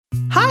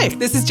Hi,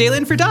 this is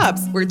Jalen for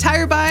Dobbs, where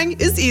tire buying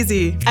is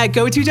easy. At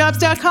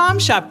GoToDobbs.com,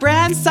 shop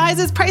brands,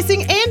 sizes,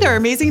 pricing, and our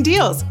amazing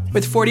deals.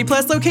 With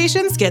 40-plus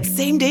locations, get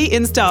same-day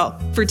install.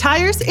 For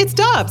tires, it's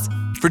Dobbs.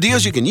 For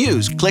deals you can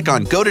use, click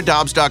on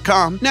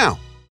GoToDobbs.com now.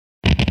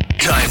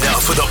 Time now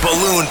for the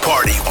Balloon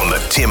Party on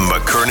the Tim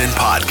McKernan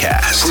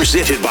Podcast.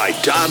 Presented by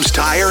Dobbs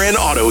Tire and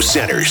Auto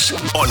Centers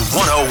on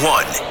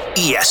 101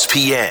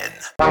 ESPN.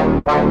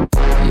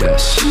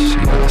 Yes.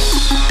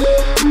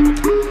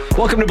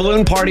 Welcome to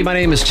Balloon Party. My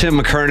name is Tim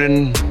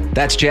McKernan.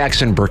 That's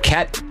Jackson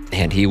Burkett,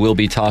 and he will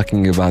be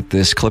talking about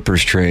this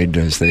Clippers trade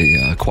as they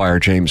acquire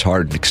James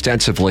Harden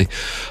extensively.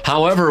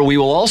 However, we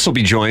will also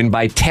be joined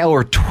by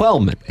Taylor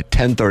Twellman at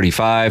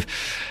 10:35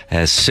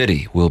 as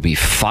City will be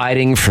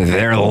fighting for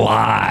their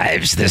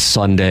lives this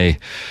Sunday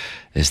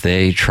as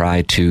they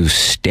try to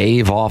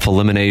stave off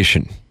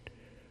elimination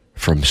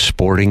from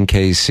Sporting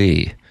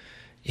KC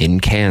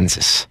in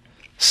Kansas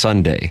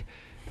Sunday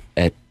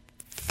at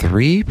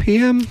 3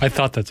 p.m.? I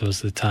thought that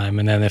was the time.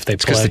 And then if they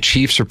play... because the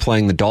Chiefs are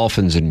playing the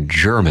Dolphins in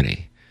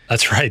Germany.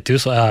 That's right,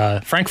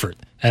 Frankfurt.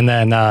 And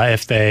then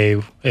if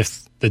the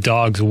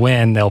Dogs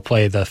win, they'll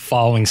play the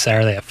following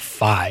Saturday at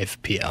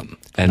 5 p.m.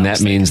 And that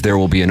means there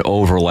will be an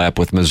overlap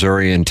with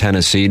Missouri and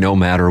Tennessee no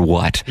matter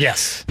what.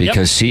 Yes.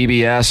 Because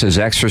CBS has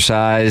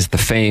exercised the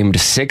famed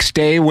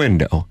 6-day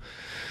window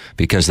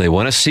because they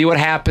want to see what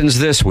happens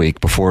this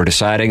week before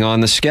deciding on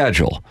the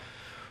schedule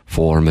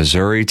for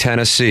Missouri,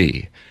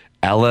 Tennessee,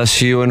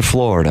 LSU and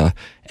Florida,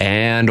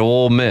 and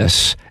Ole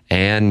Miss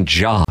and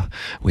Ja.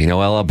 We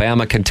know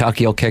Alabama,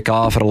 Kentucky will kick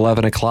off at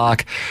 11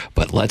 o'clock,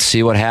 but let's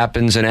see what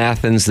happens in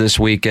Athens this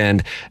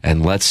weekend,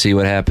 and let's see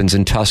what happens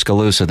in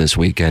Tuscaloosa this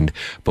weekend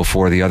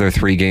before the other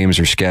 3 games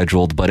are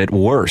scheduled. But at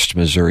worst,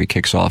 Missouri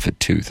kicks off at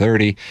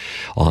 2:30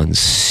 on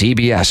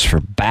CBS for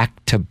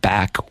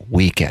back-to-back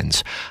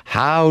weekends.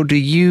 How do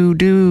you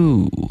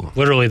do?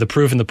 Literally the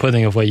proof in the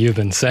pudding of what you've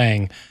been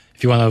saying.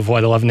 If you want to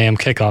avoid 11 a.m.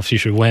 kickoffs, you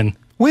should win.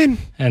 Win.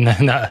 And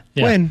then,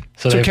 win.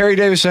 So Terry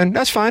Davis said,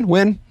 that's fine,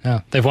 win.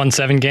 Yeah, they've won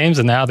 7 games,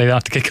 and now they don't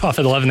have to kick off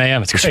at 11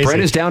 a.m. It's crazy. The spread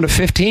is down to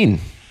 15.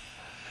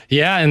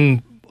 Yeah,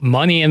 and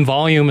money and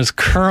volume is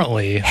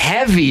currently...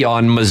 heavy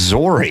on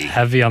Missouri.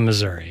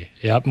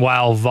 Yep.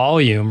 While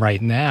volume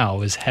right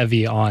now is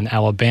heavy on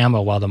Alabama,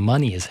 while the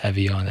money is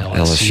heavy on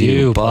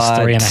LSU plus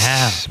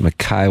 3.5.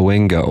 Mekhi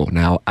Wingo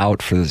now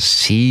out for the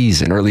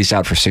season, or at least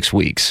out for 6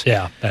 weeks.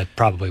 Yeah, that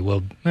probably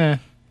will... it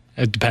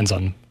depends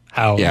on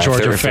how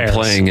Georgia if fares. They're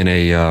playing in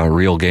a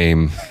real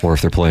game or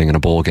if they're playing in a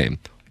bowl game.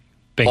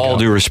 Bingo. All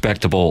due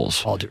respect to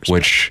bowls,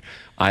 which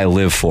I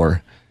live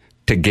for,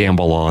 to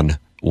gamble on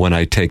when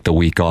I take the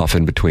week off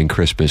in between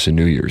Christmas and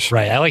New Year's.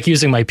 Right. I like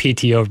using my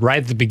PTO right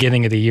at the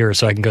beginning of the year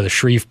so I can go to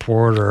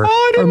Shreveport or,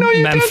 I didn't know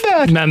you did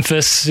that.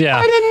 Memphis. Yeah.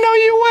 I didn't know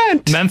you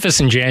went. Memphis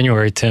in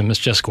January, Tim, is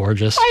just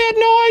gorgeous. I had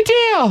no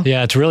idea.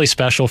 Yeah, it's really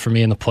special for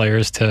me and the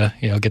players to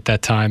get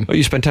that time. Oh,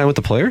 you spend time with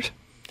the players?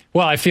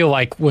 Well, I feel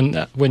like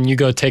when you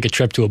go take a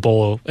trip to a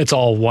bowl, it's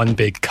all one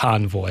big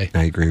convoy.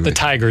 I agree with you. The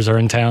Tigers are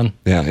in town.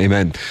 Yeah,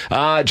 amen.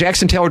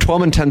 Jackson Taylor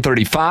Twellman,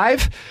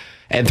 10:35.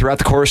 And throughout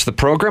the course of the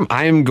program,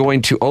 I am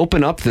going to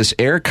open up this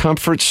Air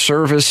Comfort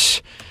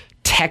Service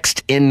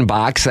text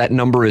inbox. That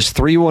number is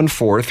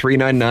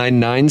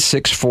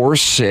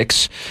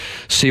 314-399-9646.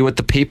 See what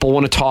the people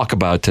want to talk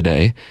about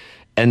today.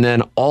 And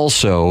then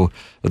also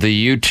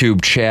the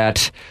YouTube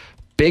chat.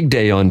 Big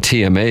day on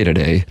TMA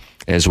today,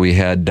 as we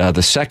had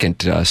the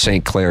second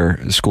St. Clair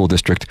School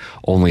District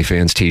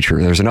OnlyFans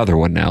teacher. There's another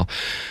one now.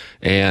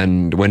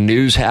 And when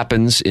news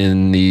happens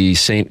in the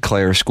St.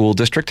 Clair School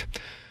District,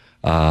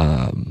 they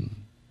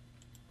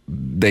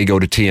go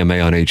to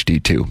TMA on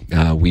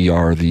HD2. We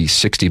are the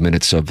 60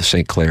 Minutes of the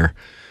St. Clair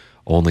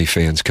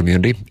OnlyFans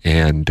community.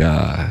 And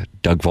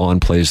Doug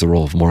Vaughn plays the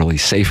role of Morley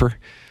Safer.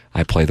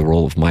 I play the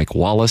role of Mike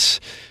Wallace.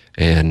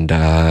 And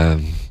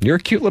you're a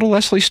cute little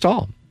Leslie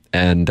Stahl.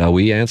 And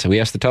we ask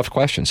the tough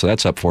questions. So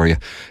that's up for you.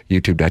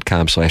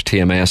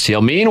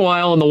 YouTube.com/TMASTL.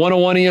 Meanwhile, on the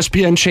 101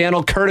 ESPN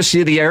channel,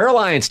 courtesy of the Air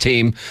Alliance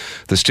team,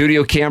 the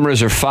studio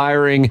cameras are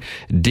firing.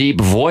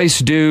 Deep Voice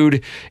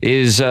Dude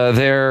is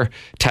there.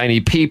 Tiny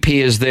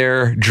PP is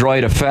there.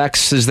 Droid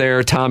Effects is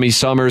there. Tommy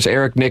Summers,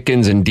 Eric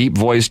Nickens, and Deep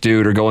Voice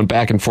Dude are going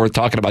back and forth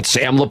talking about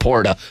Sam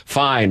Laporta.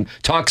 Fine.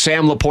 Talk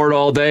Sam Laporta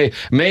all day.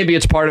 Maybe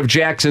it's part of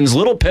Jackson's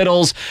Little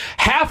Piddles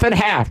half and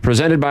half,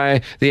 presented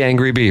by the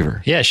Angry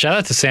Beaver. Yeah, shout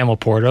out to Sam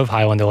Laporta of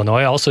Highland,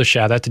 Illinois. Also,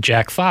 shout out to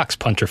Jack Fox,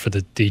 punter for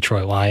the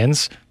Detroit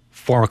Lions,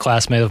 former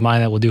classmate of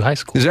mine at Ladue High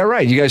School. Is that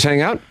right? You guys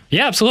hang out?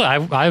 Yeah, absolutely.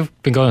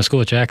 I've been going to school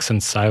with Jack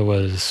since I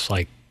was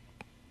like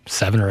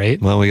 7 or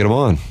 8. Well, we get him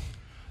on.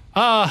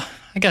 I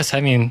guess,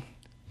 I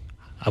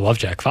love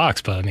Jack Fox,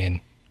 but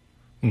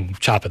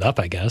chop it up,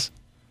 I guess.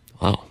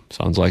 Wow.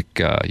 Sounds like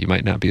you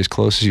might not be as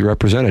close as you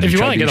represented. If you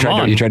want to get them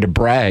on. You tried to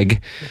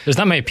brag. There's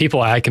not many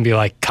people I can be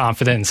like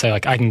confident and say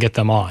like I can get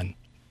them on.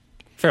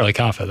 Fairly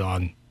confident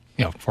on,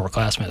 former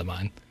classmate of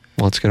mine.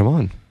 Well, let's get them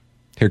on.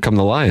 Here come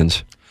the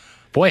Lions.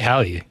 Boy,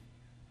 howdy.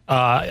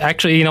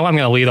 Actually, I'm going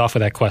to lead off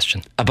with that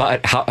question.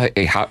 About how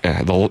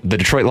the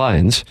Detroit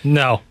Lions?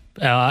 No.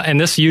 And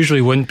this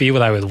usually wouldn't be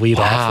what I would lead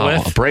off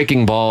with. A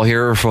breaking ball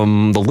here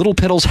from the Little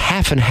Piddles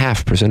Half and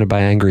Half, presented by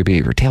Angry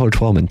Beaver. Taylor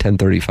Twellman,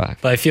 10:35.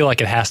 But I feel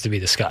like it has to be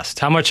discussed.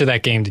 How much of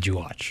that game did you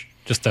watch?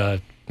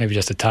 Maybe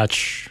just a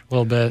touch, a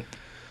little bit?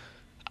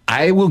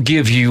 I will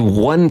give you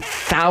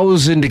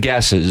 1,000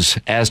 guesses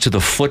as to the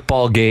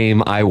football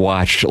game I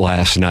watched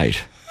last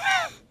night.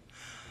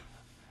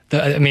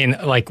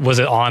 Was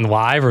it on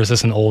live or is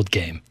this an old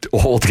game?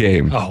 Old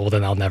game. Oh, well,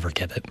 then I'll never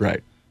get it.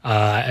 Right.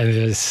 And it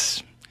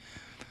is...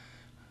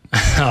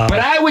 But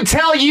I would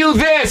tell you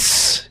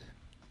this.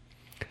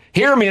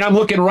 Hear me, and I'm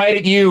looking right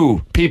at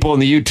you, people in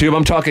the YouTube.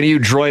 I'm talking to you,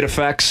 droid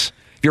effects.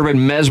 Have you ever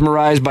been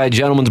mesmerized by a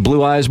gentleman's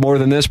blue eyes more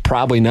than this?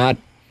 Probably not.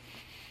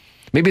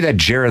 Maybe that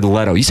Jared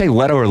Leto. You say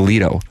Leto or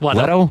Leto?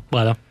 Leto.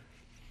 Do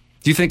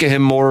you think of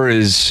him more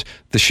as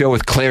the show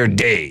with Claire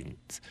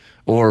Danes,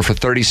 or for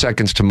 30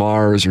 Seconds to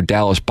Mars, or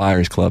Dallas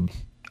Buyers Club?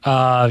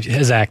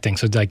 His acting,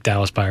 so like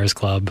Dallas Buyers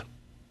Club.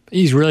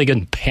 He's really good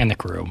in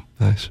Panic Room.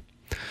 Nice.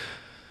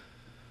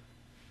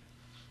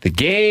 The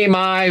game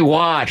I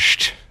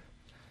watched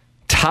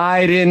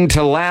tied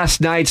into last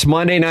night's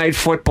Monday Night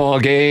Football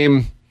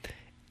game,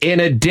 in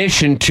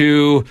addition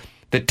to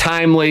the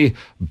timely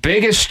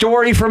biggest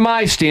story from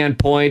my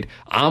standpoint.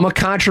 I'm a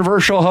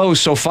controversial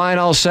host, so fine,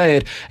 I'll say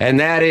it. And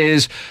that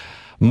is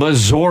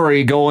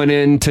Missouri going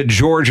into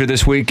Georgia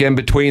this weekend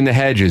between the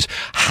hedges.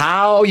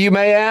 How, you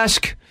may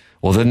ask?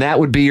 Well, then that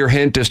would be your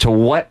hint as to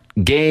what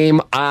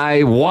game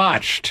I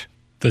watched.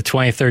 The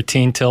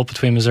 2013 tilt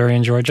between Missouri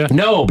and Georgia?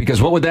 No,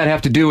 because what would that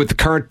have to do with the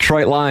current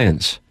Detroit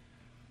Lions?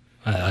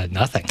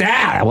 Nothing.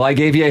 Well, I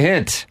gave you a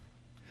hint.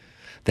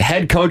 The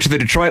head coach of the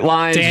Detroit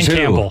Lions Dan is who?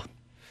 Campbell.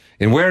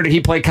 And where did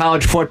he play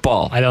college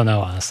football? I don't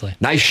know, honestly.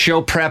 Nice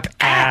show prep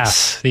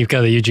ass. You've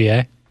got the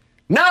UGA?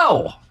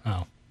 No.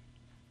 Oh.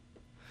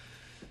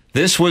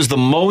 This was the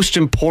most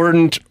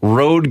important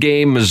road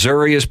game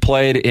Missouri has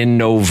played in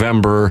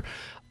November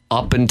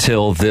up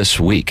until this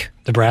week.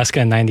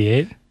 Nebraska in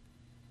 98?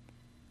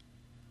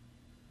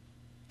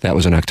 That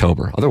was in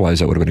October. Otherwise,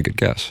 that would have been a good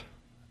guess.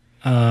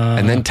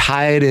 And then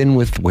tie it in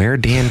with where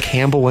Dan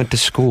Campbell went to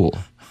school.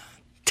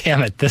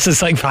 Damn it. This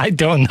is like, I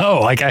don't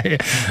know.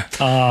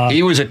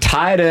 He was a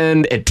tight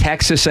end at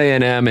Texas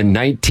A&M in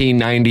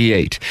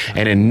 1998.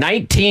 And in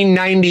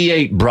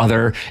 1998,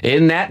 brother,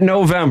 in that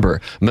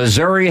November,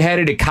 Missouri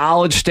headed to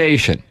College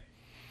Station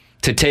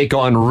to take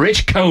on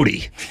Rich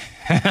Cody,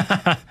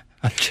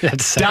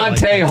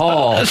 Dante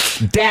Hall,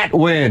 Dat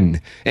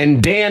Wynn,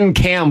 and Dan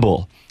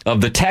Campbell of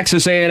the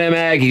Texas A&M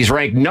Aggies,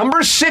 ranked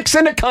number 6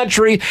 in the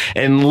country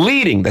and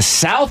leading the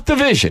South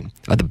Division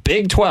of the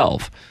Big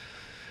 12.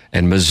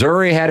 And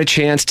Missouri had a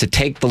chance to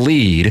take the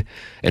lead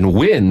and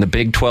win the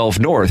Big 12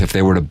 North if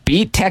they were to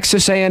beat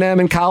Texas A&M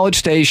in College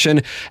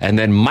Station, and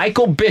then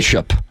Michael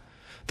Bishop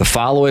the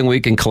following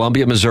week in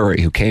Columbia,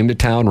 Missouri, who came to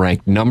town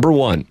ranked number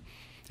 1,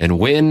 and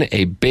win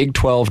a Big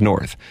 12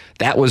 North.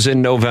 That was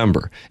in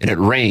November, and it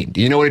rained.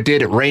 You know what it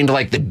did? It rained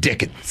like the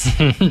dickens.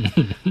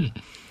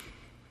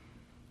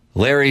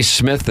 Larry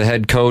Smith, the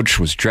head coach,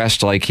 was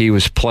dressed like he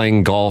was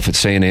playing golf at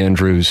St.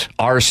 Andrews.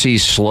 R.C.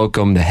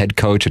 Slocum, the head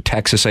coach at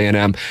Texas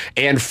A&M.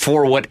 And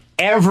for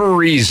whatever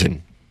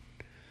reason,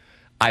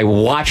 I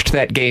watched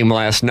that game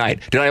last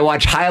night. Did I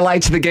watch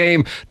highlights of the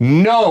game?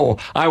 No.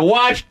 I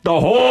watched the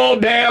whole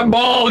damn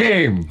ball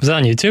game. Was that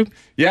on YouTube?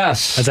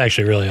 Yes. That's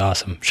actually really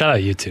awesome. Shout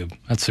out YouTube.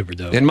 That's super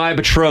dope. And my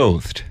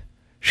betrothed,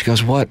 she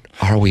goes, "What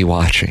are we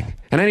watching?"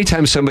 And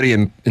anytime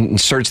somebody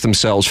inserts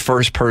themselves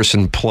first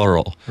person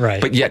plural,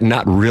 right, but yet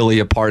not really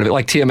a part of it,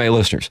 like TMA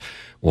listeners,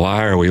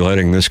 why are we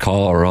letting this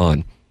caller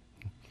on?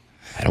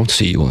 I don't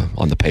see you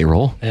on the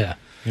payroll. Yeah,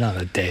 you're not on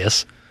the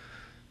dais.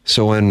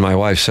 So when my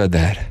wife said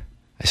that,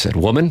 I said,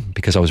 "Woman,"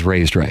 because I was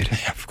raised right.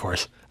 Yeah, of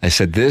course. I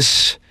said,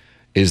 "This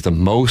is the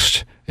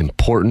most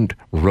important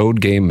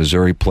road game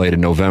Missouri played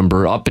in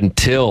November up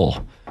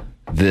until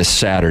this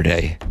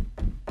Saturday."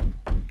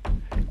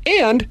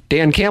 And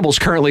Dan Campbell's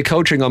currently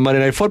coaching on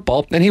Monday Night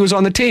Football, and he was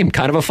on the team.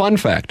 Kind of a fun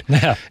fact.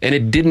 Yeah. And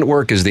it didn't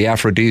work as the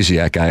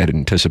aphrodisiac I had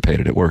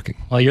anticipated it working.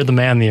 Well, you're the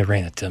man in the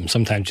arena, Tim.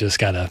 Sometimes you just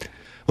got to...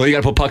 Well, you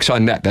got to put pucks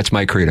on net. That's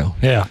my credo.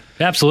 Yeah,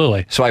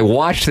 absolutely. So I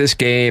watched this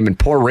game, and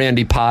poor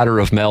Randy Potter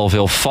of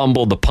Melville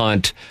fumbled the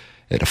punt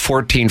at a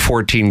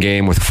 14-14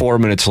 game with 4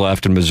 minutes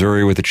left, and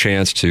Missouri with a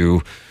chance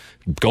to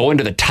go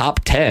into the top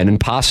 10 and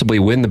possibly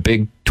win the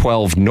Big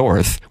 12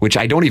 North, which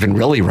I don't even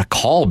really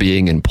recall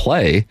being in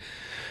play.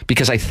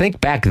 Because I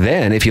think back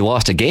then, if you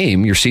lost a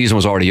game, your season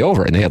was already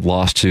over, and they had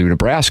lost to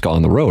Nebraska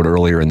on the road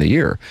earlier in the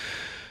year.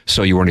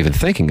 So you weren't even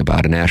thinking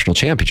about a national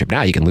championship.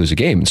 Now you can lose a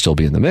game and still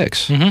be in the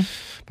mix. Mm-hmm.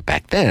 But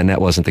back then,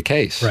 that wasn't the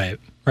case.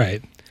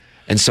 Right.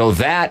 And so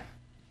that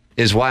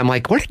is why I'm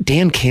like, where did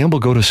Dan Campbell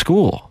go to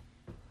school?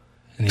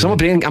 Because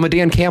I'm a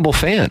Dan Campbell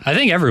fan. I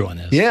think everyone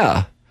is.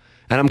 Yeah.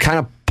 And I'm kind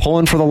of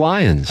pulling for the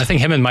Lions. I think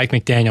him and Mike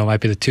McDaniel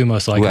might be the two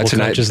most likable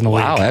coaches in the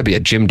league. Wow, that'd be a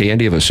Jim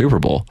Dandy of a Super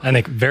Bowl. I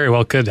think very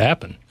well could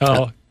happen.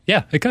 Oh,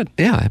 yeah, it could.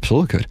 Yeah,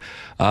 absolutely could.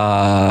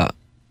 And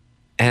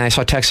And I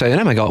saw Texas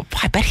A&M. I go,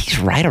 I bet he's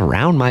right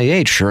around my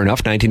age. Sure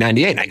enough,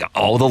 1998. And I go,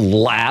 oh, the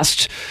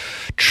last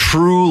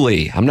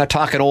truly. I'm not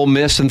talking Ole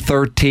Miss in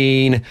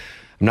 13. I'm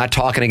not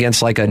talking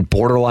against like a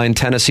borderline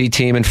Tennessee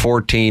team in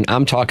 14.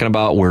 I'm talking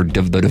about where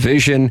the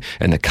division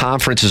and the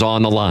conference is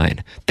on the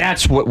line.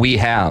 That's what we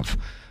have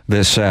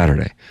this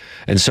Saturday.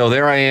 And so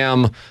there I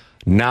am.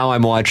 Now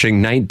I'm watching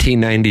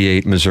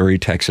 1998 Missouri,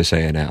 Texas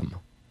A&M.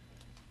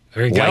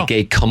 There you go. Like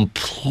a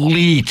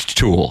complete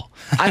tool.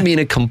 I mean,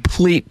 a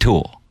complete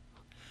tool.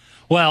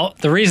 Well,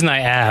 the reason I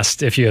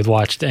asked if you had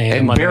watched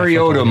A&M... And Barry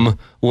Odom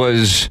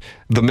was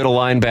the middle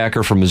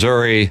linebacker from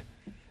Missouri,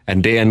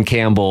 and Dan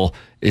Campbell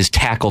is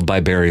tackled by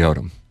Barry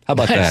Odom. How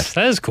about that?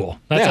 That is cool.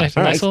 That's Yeah,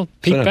 a nice little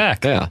peek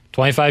back. Yeah.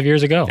 25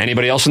 years ago.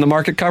 Anybody else in the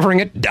market covering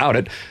it? Doubt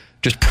it.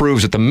 Just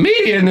proves that the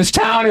media in this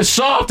town is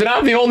soft, and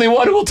I'm the only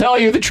one who will tell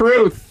you the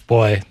truth.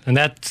 Boy, and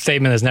that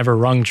statement has never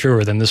rung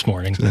truer than this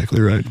morning.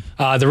 Exactly right.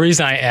 The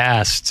reason I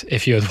asked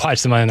if you had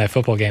watched the Monday Night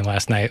Football game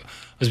last night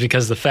was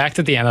because the fact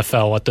that the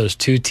NFL let those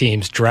two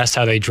teams dress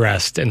how they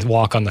dressed and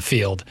walk on the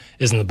field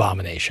is an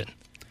abomination.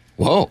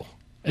 Whoa.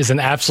 Is an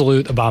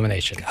absolute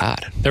abomination.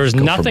 God. There was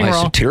nothing from my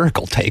wrong.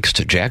 Satirical takes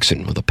to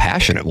Jackson with a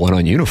passionate one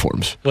on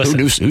uniforms. Listen.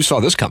 Who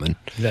saw this coming?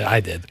 I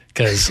did.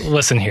 Because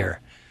listen here.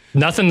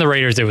 Nothing the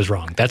Raiders did was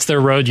wrong. That's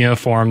their road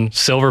uniform,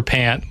 silver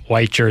pant,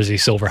 white jersey,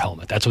 silver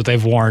helmet. That's what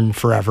they've worn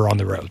forever on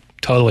the road.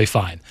 Totally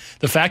fine.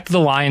 The fact that the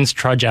Lions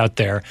trudge out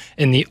there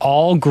in the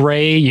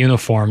all-gray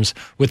uniforms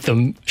with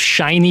the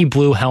shiny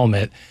blue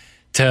helmet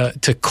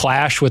to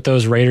clash with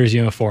those Raiders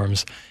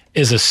uniforms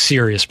is a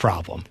serious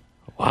problem.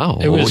 Wow.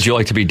 What would you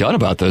like to be done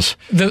about this?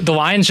 The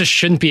Lions just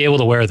shouldn't be able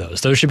to wear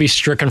those. Those should be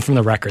stricken from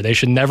the record. They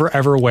should never,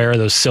 ever wear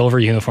those silver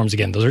uniforms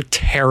again. Those are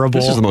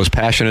terrible. This is the most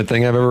passionate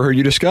thing I've ever heard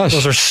you discuss.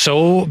 Those are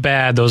so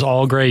bad, those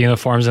all-gray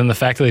uniforms, and the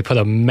fact that they put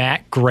a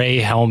matte gray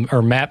helmet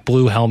or matte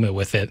blue helmet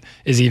with it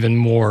is even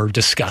more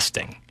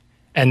disgusting.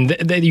 And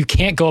you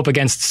can't go up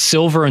against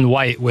silver and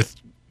white with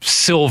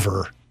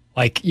silver.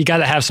 Like, you got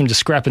to have some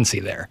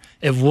discrepancy there.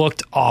 It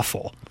looked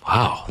awful.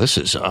 Wow, this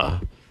is a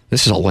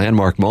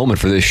landmark moment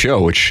for this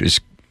show, which is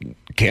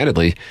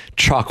candidly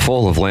chock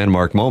full of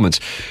landmark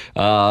moments.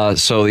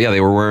 So yeah,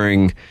 they were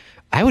wearing,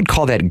 I would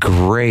call that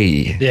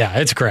gray. Yeah,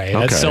 it's gray.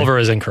 Okay. That silver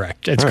is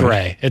incorrect. It's All gray.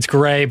 right. It's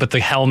gray, but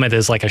the helmet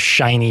is like a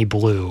shiny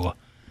blue.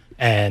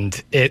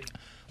 And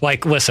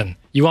listen,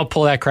 you want to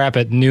pull that crap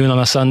at noon on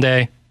a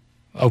Sunday?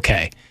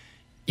 Okay.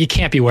 You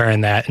can't be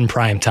wearing that in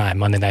prime time,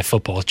 Monday Night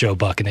Football with Joe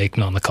Buck and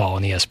Aikman on the call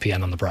and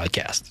ESPN on the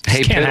broadcast.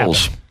 Hey,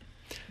 Piddles,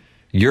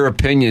 your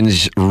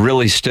opinions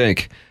really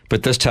stink,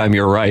 but this time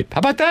you're right. How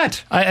about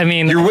that? I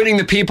mean... You're winning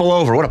the people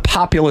over. What a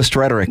populist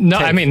rhetoric. No,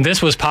 take. I mean,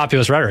 this was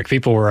populist rhetoric.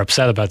 People were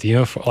upset about the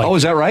uniform. Oh,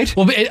 is that right?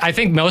 Well, I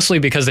think mostly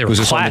because they were Was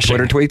this clashing.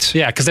 on the Twitter tweets?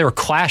 Yeah, because they were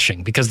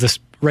clashing. Because the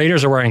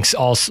Raiders are wearing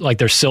all like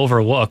their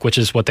silver look, which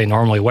is what they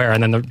normally wear,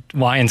 and then the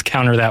Lions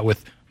counter that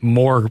with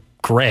more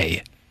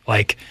gray.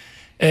 Like,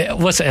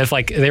 listen, if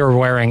they were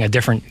wearing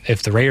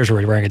if the Raiders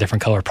were wearing a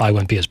different color, it probably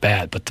wouldn't be as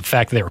bad. But the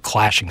fact that they were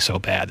clashing so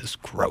bad is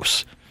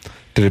gross.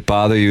 Did it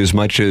bother you as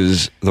much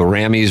as the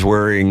Rammies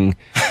wearing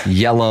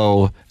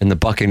yellow and the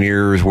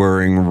Buccaneers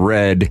wearing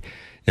red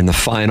in the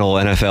final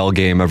NFL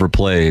game ever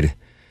played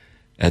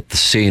at the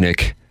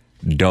scenic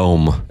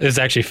Dome? It's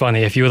actually funny.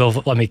 If you would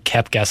have let me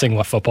kept guessing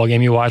what football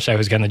game you watched, I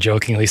was going to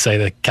jokingly say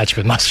the ketchup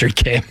and mustard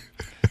game.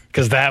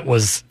 Because that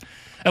was...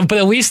 But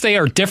at least they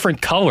are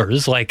different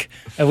colors. Like,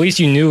 at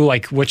least you knew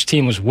like which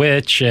team was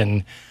which,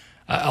 and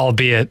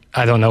albeit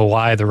I don't know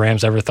why the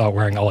Rams ever thought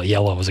wearing all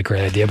yellow was a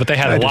great idea, but they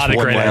had a lot of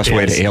great ideas. Just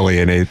one last way to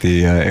alienate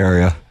the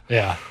area.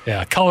 Yeah.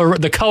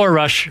 The color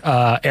rush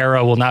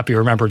era will not be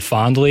remembered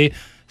fondly,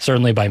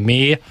 certainly by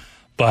me,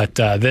 but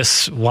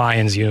this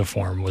Lions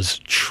uniform was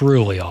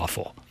truly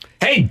awful.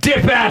 Hey,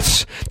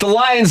 dip-ass! The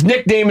Lions'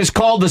 nickname is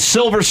called the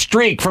Silver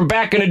Streak from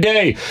back in the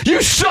day.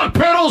 You suck,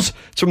 Piddles!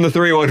 It's from the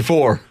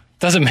 314.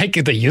 Doesn't make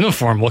the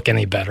uniform look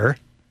any better.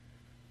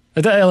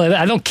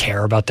 I don't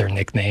care about their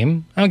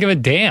nickname. I don't give a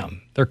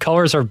damn. Their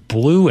colors are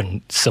blue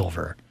and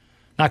silver,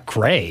 not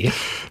gray.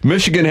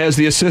 Michigan has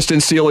the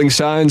assistant stealing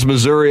signs.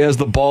 Missouri has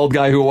the bald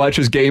guy who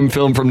watches game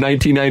film from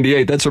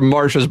 1998. That's from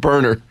Marsha's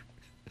burner.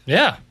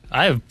 Yeah,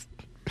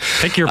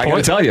 pick your I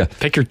gotta tell you.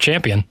 Pick your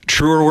champion.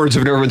 Truer words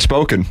have never been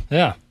spoken.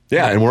 Yeah.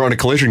 Yeah, and we're on a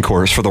collision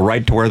course for the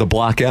right to wear the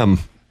Block M.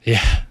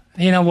 Yeah.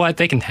 You know what?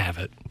 They can have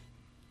it.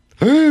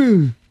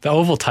 The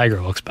oval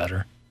tiger looks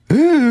better.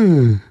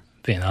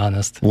 Being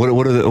honest.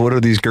 What are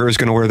these girls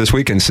going to wear this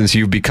weekend? Since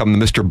you've become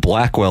the Mr.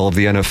 Blackwell of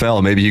the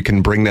NFL, maybe you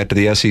can bring that to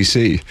the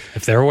SEC.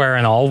 If they're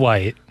wearing all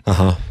white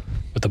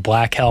with the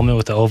black helmet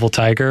with the oval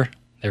tiger,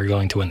 they're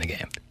going to win the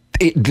game.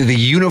 The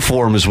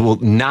uniforms will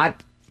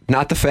not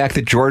the fact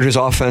that Georgia's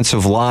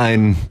offensive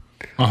line.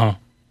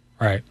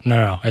 Right.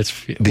 No.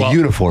 It's the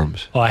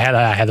uniforms. Well, I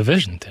had a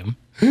vision, Tim,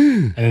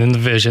 and in the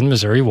vision,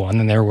 Missouri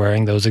won, and they're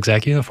wearing those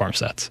exact uniform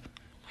sets.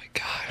 Oh my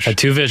gosh! I had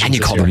two visions. And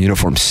you call them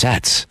uniform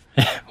sets.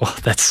 Well,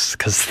 that's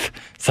because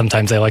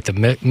sometimes they like to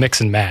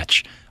mix and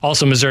match.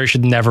 Also, Missouri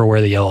should never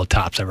wear the yellow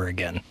tops ever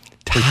again.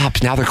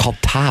 Tops. Now they're called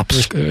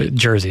tops.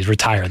 Jerseys.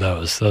 Retire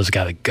those. Those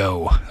got to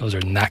go. Those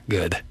are not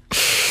good.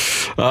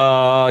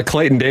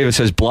 Clayton Davis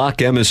says,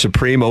 Block M is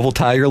supreme. Oval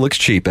Tiger looks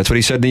cheap. That's what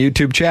he said in the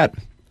YouTube chat.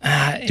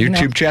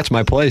 YouTube chat's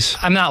my place.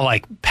 I'm not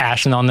like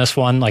passionate on this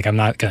one. Like I'm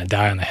not going to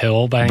die on the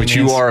hill by any means. But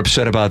you are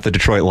upset about the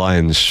Detroit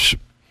Lions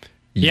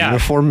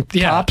uniform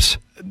tops?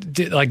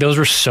 Like those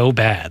were so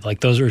bad. Like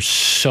those are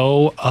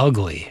so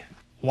ugly.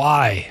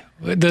 Why?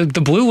 The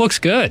blue looks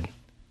good.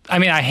 I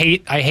mean, I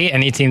hate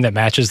any team that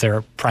matches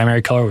their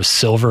primary color with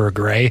silver or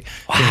gray.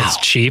 Wow. I think it's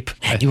cheap.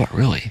 Man, you are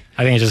really.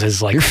 I think it just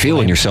is like you're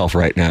feeling yourself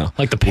right now.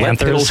 Like the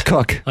Panthers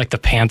cook. Like the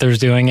Panthers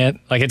doing it.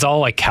 Like it's all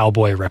like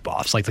cowboy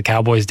ripoffs. Like the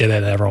Cowboys did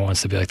it, and everyone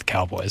wants to be like the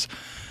Cowboys.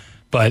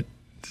 But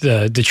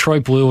the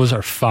Detroit Blues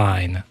are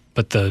fine,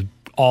 but the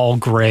all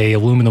gray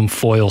aluminum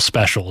foil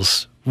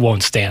specials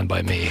won't stand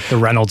by me. The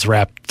Reynolds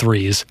wrap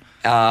 3s.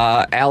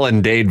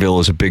 Alan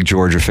Dadeville is a big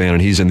Georgia fan,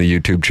 and he's in the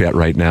YouTube chat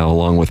right now,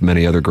 along with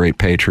many other great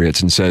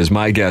Patriots, and says,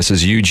 my guess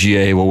is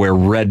UGA will wear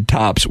red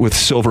tops with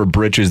silver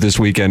breeches this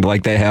weekend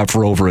like they have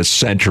for over a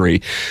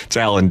century. It's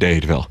Alan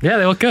Dadeville. Yeah,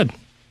 they look good.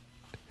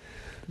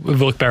 We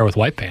look better with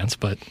white pants,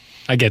 but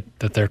I get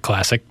that they're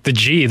classic. The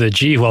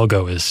G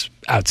logo is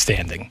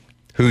outstanding.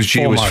 Whose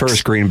G was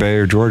first, Green Bay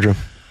or Georgia?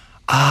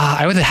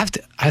 I'd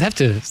have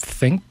to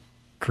think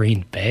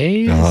Green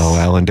Bay? Oh,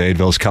 Alan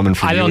Dadeville's coming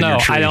for you.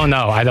 I don't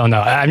know.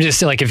 I'm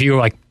just like, if you were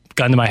like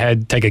gun to my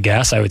head, take a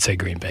guess, I would say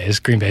Green Bay's.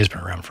 Green Bay's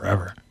been around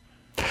forever.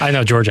 I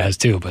know Georgia has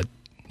too, but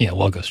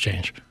logos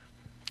change.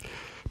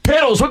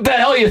 Piddles, what the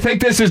hell? You think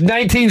this is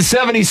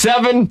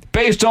 1977?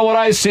 Based on what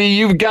I see,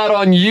 you've got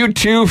on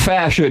U2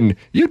 fashion.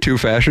 U2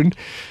 fashion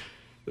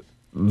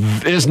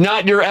is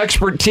not your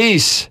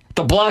expertise.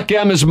 The Block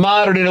M is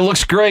modern and it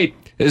looks great,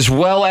 as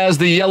well as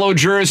the yellow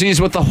jerseys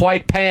with the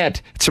white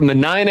pant. It's from the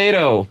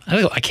 980.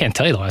 I can't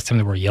tell you the last time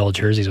they wore yellow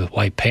jerseys with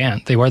white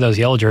pant. They wear those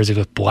yellow jerseys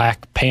with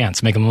black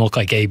pants, make them look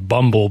like a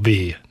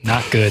bumblebee.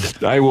 Not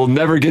good. I will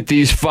never get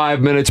these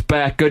 5 minutes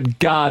back. Good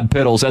God,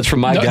 Piddles. That's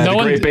from my guy,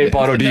 the Great Bape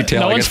Auto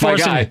Detailing. No one's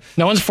forcing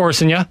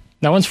you.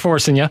 No one's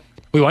forcing you.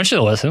 We want you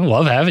to listen.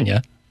 Love having you.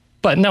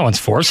 But no one's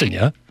forcing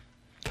you.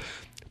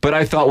 But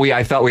I thought we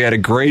had a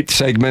great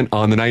segment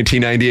on the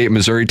 1998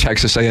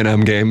 Missouri-Texas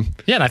A&M game.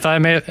 Yeah, and I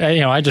thought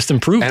I just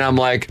improved. And I'm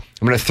like,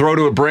 I'm going to throw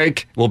to a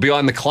break. We'll be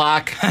on the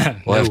clock.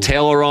 We'll have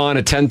Taylor on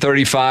at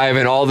 10:35,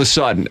 and all of a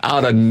sudden,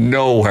 out of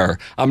nowhere,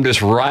 I'm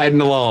just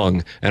riding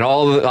along, and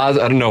out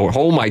of nowhere,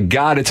 oh my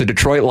God, it's a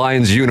Detroit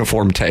Lions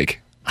uniform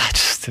take.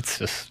 It's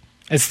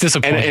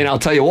disappointing. And I'll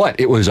tell you what,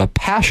 it was a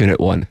passionate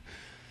one.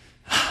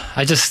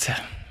 It's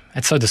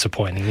so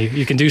disappointing.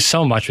 You can do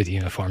so much with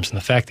uniforms, and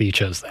the fact that you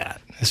chose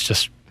that, it's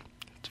just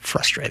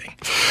frustrating.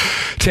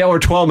 Taylor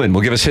Twellman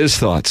will give us his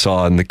thoughts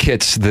on the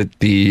kits that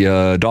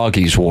the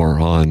doggies wore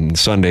on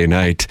Sunday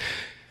night.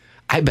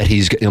 I bet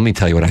let me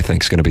tell you what I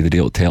think is going to be the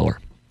deal with Taylor.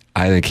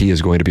 I think he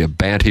is going to be a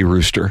Banty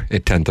Rooster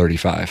at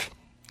 10:35,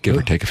 give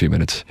or take a few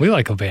minutes. We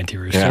like a Banty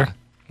Rooster. Yeah.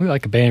 We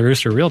like a Banty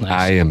Rooster real nice.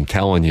 I am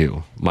telling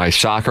you. My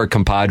soccer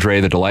compadre,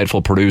 the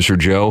delightful producer,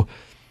 Joe,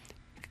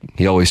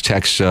 he always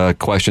texts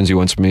questions he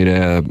wants me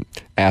to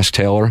ask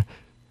Taylor,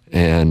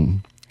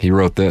 and he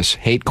wrote this: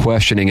 hate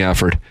questioning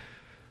effort,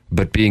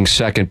 but being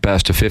second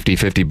best to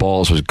 50-50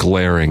 balls was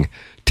glaring.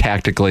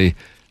 Tactically,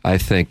 I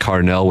think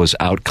Carnell was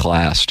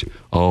outclassed.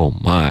 Oh,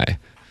 my.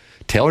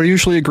 Taylor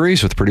usually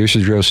agrees with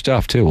producer Joe's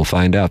stuff, too. We'll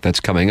find out.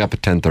 That's coming up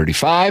at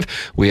 10:35.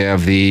 We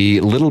have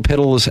the Little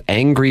Piddles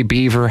Angry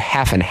Beaver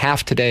half and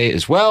half today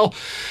as well.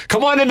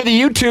 Come on into the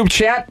YouTube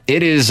chat.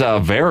 It is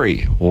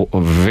very,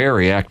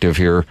 very active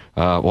here.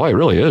 Well, it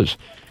really is.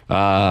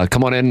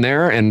 Come on in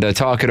there and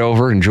talk it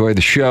over. Enjoy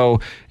the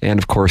show. And,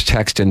 of course,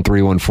 text in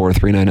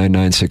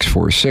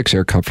 314-399-9646,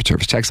 Air Comfort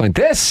Service text line.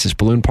 This is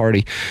Balloon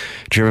Party,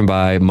 driven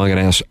by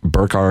Munganess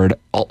Burkhardt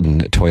Alton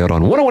Toyota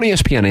on 101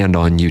 ESPN and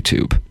on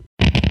YouTube.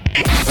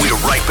 We're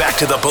right back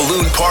to the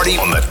Balloon Party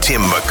on the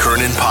Tim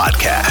McKernan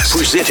Podcast.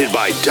 Presented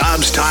by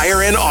Dobbs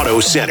Tire and Auto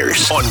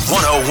Centers on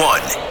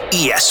 101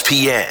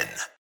 ESPN.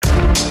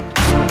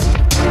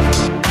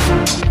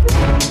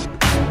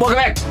 Welcome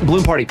back.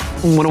 Balloon Party,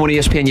 101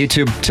 ESPN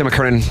YouTube. Tim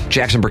McKernan,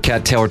 Jackson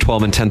Burkett, Taylor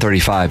Twellman,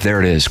 10:35. There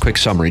it is. Quick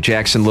summary.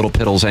 Jackson, Little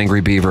Piddles, Angry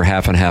Beaver,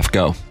 half and half,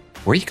 go.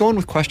 Where are you going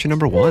with question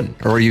number one?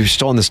 Or are you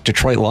still on this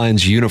Detroit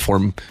Lions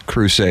uniform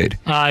crusade?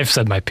 I've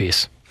said my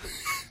piece.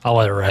 I'll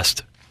let it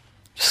rest.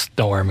 Just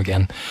don't wear them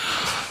again.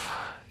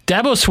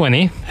 Dabo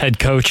Swinney, head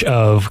coach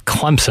of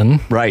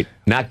Clemson. Right.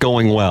 Not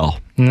going well.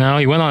 No,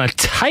 he went on a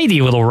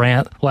tidy little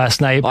rant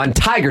last night. On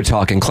Tiger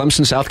Talk in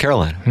Clemson, South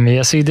Carolina.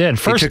 Yes, he did.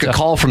 First, he took a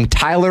call from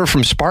Tyler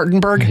from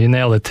Spartanburg. You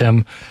nailed it,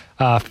 Tim.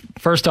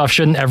 First off,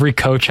 shouldn't every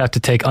coach have to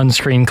take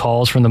unscreened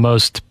calls from the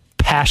most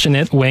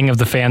passionate wing of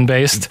the fan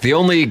base? The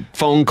only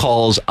phone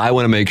calls I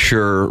want to make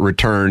sure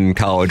return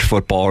college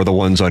football are the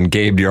ones on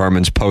Gabe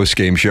DeArmond's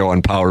post-game show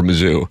on Power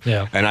Mizzou.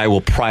 Yeah. And I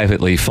will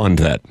privately fund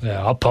that.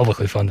 Yeah, I'll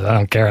publicly fund it. I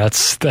don't care.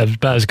 That's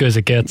about as good as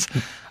it gets.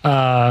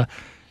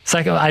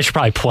 Second, I should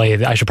probably play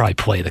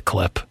the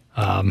clip.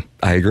 I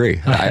agree.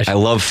 I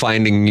love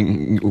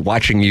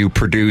watching you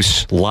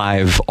produce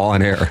live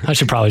on air. I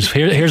should probably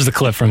here's the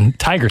clip from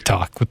Tiger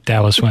Talk with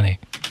Dabo Swinney.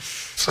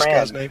 What's this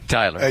guy's name?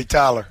 Tyler. Hey,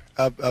 Tyler.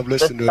 I've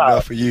listened to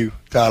enough of you,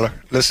 Tyler.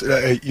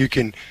 Listen, you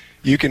can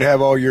You can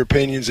have all your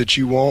opinions that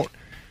you want.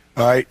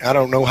 All right. I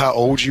don't know how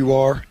old you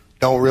are.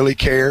 Don't really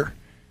care.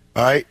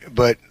 All right.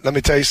 But let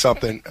me tell you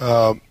something.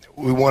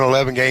 We won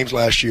 11 games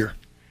last year,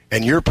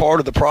 and you're part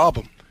of the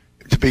problem,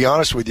 to be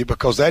honest with you,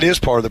 because that is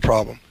part of the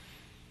problem.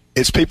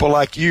 It's people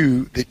like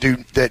you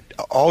that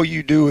all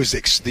you do is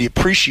the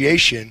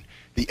appreciation,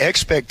 the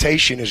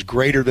expectation is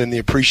greater than the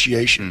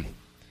appreciation.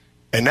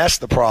 And that's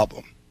the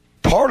problem.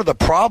 Part of the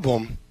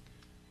problem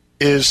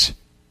is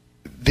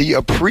the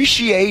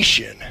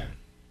appreciation.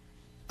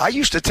 I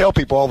used to tell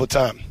people all the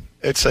time,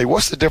 they'd say,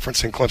 what's the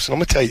difference in Clemson? I'm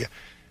going to tell you.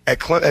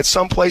 At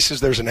some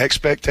places there's an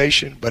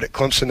expectation, but at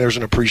Clemson there's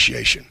an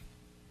appreciation.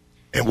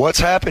 And what's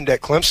happened at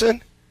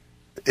Clemson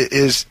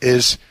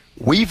is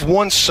we've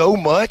won so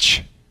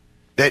much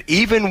that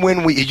even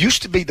when it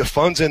used to be the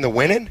fun's in the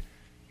winning,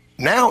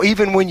 now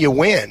even when you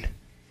win,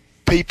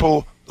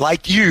 people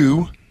like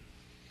you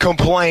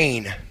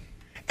complain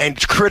and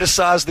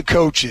criticize the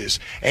coaches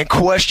and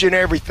question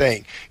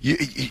everything.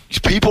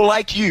 People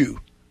like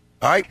you,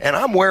 all right? And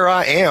I'm where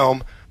I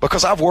am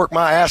because I've worked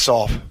my ass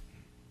off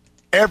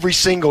every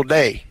single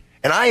day.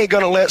 And I ain't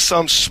going to let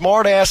some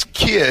smart-ass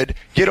kid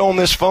get on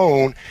this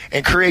phone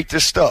and create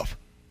this stuff.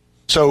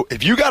 So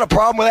if you got a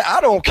problem with that,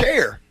 I don't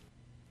care.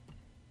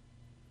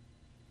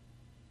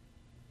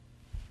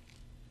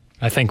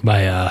 I think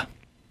my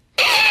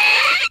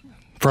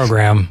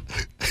program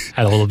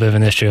had a little bit of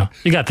an issue.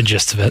 You got the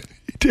gist of it.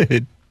 You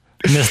did.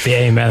 Missed the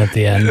amen at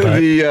the end. But.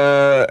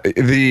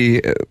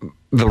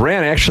 The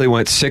rant actually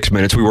went 6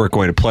 minutes. We weren't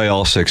going to play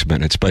all 6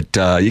 minutes, but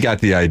you got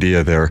the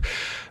idea there.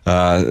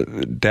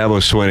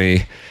 Dabo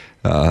Swinney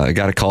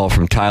got a call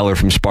from Tyler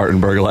from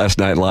Spartanburg last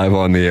night live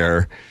on the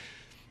air.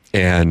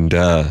 And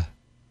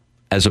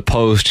as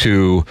opposed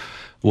to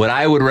what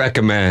I would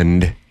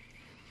recommend,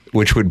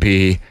 which would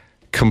be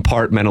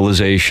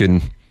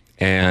compartmentalization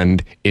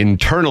and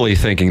internally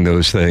thinking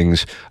those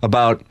things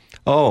about,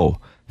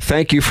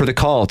 thank you for the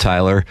call,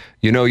 Tyler.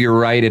 You know, you're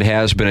right. It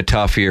has been a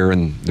tough year,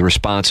 and the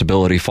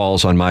responsibility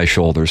falls on my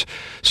shoulders.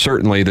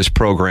 Certainly, this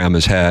program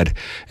has had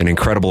an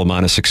incredible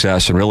amount of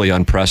success and really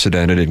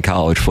unprecedented in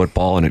college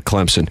football and at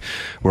Clemson,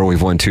 where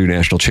we've won 2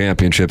 national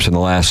championships in the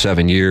last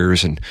 7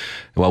 years. And,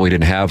 we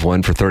didn't have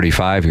one for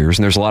 35 years.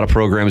 And there's a lot of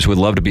programs who would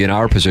love to be in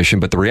our position.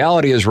 But the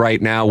reality is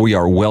right now we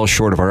are well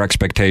short of our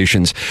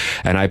expectations.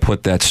 And I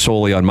put that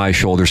solely on my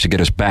shoulders to get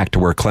us back to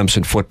where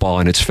Clemson football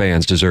and its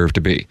fans deserve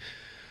to be.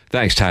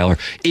 Thanks, Tyler.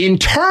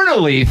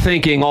 Internally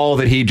thinking all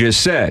that he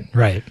just said.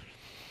 Right.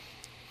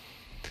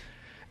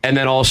 And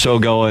then also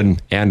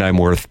going, and I'm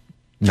worth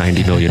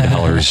 $90 million.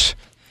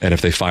 And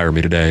if they fire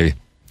me today,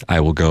 I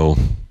will go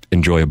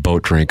enjoy a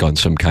boat drink on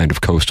some kind of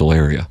coastal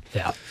area.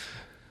 Yeah.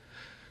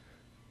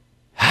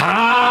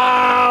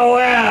 However,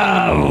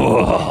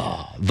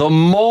 the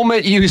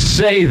moment you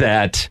say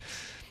that,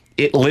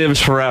 it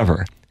lives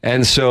forever.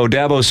 And so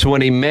Dabo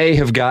Swinney may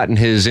have gotten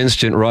his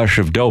instant rush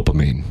of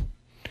dopamine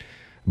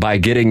by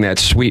getting that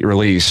sweet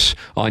release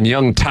on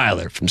young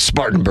Tyler from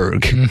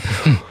Spartanburg,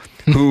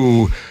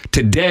 who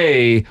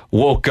today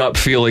woke up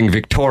feeling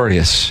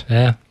victorious.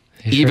 Yeah.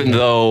 Even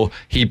though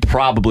he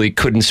probably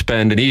couldn't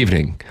spend an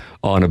evening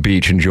on a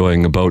beach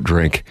enjoying a boat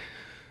drink,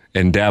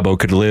 and Dabo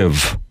could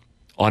live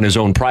on his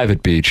own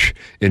private beach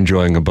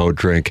enjoying a boat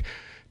drink.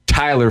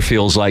 Tyler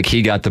feels like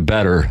he got the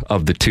better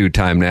of the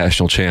 2-time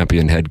national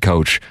champion head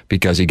coach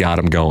because he got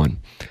him going.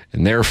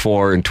 And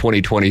therefore, in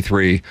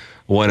 2023,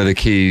 one of the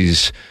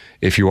keys,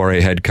 if you are a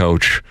head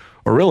coach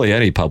or really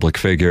any public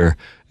figure,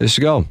 is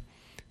to go,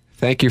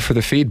 thank you for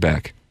the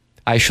feedback.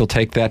 I shall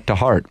take that to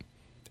heart.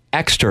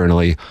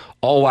 Externally,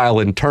 all while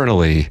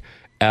internally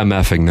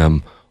MFing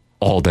them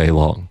all day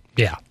long.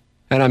 Yeah.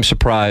 And I'm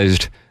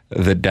surprised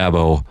that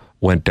Dabo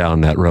went down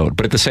that road.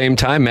 But at the same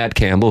time, Matt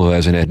Campbell, who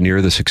hasn't had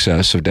near the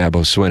success of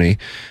Dabo Swinney,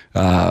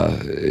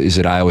 is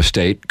at Iowa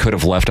State, could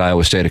have left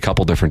Iowa State a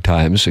couple different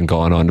times and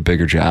gone on to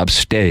bigger jobs,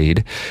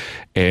 stayed,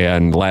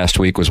 and last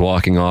week was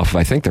walking off,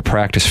 I think, the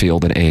practice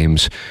field in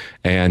Ames,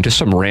 and just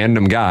some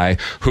random guy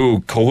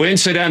who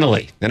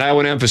coincidentally, and I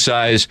want to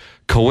emphasize,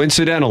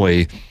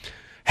 coincidentally,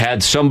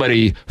 had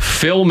somebody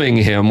filming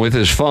him with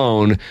his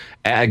phone.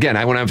 Again,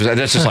 I want to emphasize,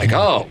 that's just like,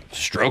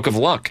 stroke of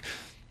luck.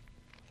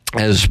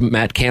 As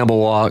Matt Campbell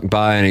walked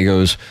by and he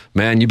goes,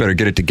 man, you better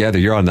get it together.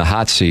 You're on the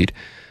hot seat.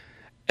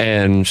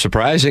 And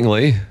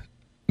surprisingly,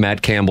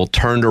 Matt Campbell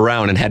turned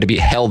around and had to be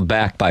held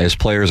back by his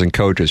players and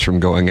coaches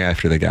from going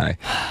after the guy.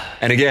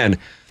 And again,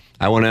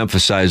 I want to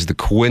emphasize the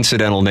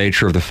coincidental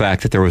nature of the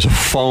fact that there was a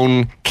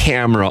phone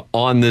camera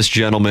on this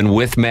gentleman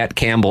with Matt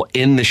Campbell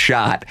in the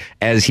shot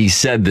as he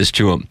said this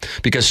to him.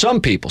 Because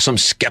some people, some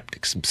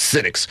skeptics, some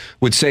cynics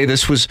would say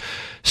this was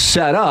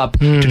set up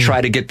to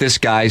try to get this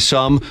guy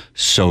some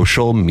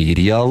social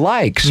media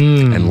likes.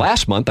 And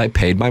last month I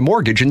paid my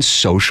mortgage in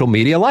social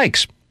media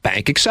likes.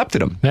 Bank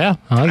accepted them. Yeah,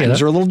 I get it.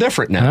 Times are a little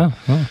different now.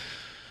 Yeah.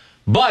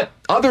 But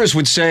others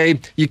would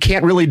say you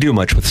can't really do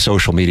much with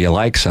social media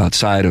likes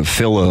outside of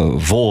fill a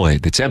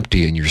void that's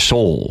empty in your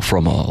soul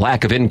from a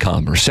lack of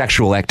income or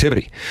sexual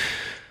activity.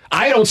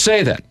 I don't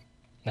say that.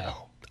 No.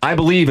 I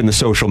believe in the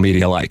social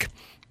media like.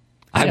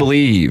 I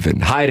believe in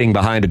hiding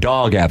behind a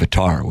dog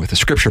avatar with a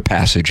scripture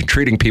passage and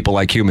treating people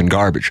like human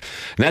garbage.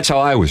 And that's how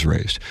I was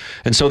raised.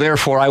 And so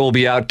therefore I will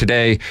be out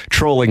today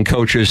trolling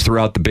coaches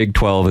throughout the Big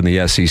 12 and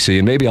the SEC,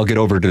 and maybe I'll get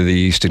over to the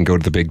East and go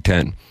to the Big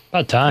 10.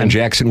 About time. And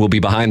Jackson will be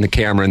behind the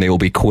camera, and they will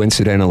be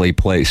coincidentally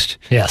placed.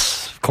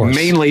 Yes, of course.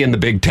 Mainly in the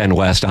Big 10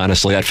 West,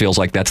 honestly. That feels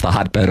like that's the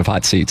hotbed of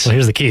hot seats. Well,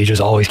 here's the key. You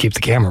just always keep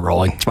the camera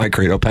rolling. It's my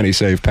credo. Penny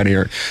saved, penny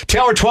earned.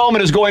 Taylor Twellman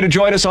is going to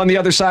join us on the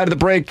other side of the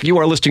break. You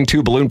are listening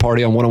to Balloon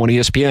Party on 101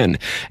 ESPN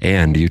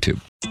and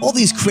YouTube. All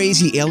these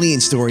crazy alien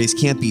stories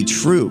can't be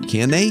true,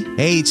 can they?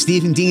 Hey, it's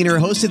Stephen Diener,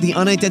 host of the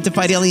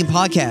Unidentified Alien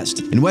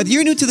Podcast. And whether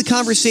you're new to the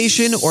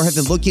conversation or have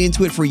been looking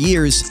into it for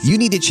years, you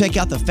need to check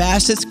out the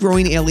fastest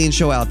growing alien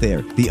show out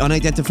there, the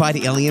Unidentified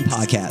Alien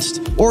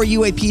Podcast, or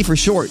UAP for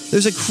short.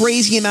 There's a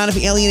crazy amount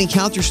of alien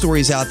encounter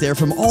stories out there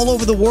from all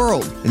over the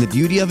world. And the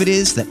beauty of it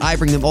is that I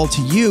bring them all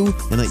to you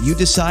and let you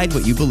decide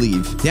what you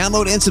believe.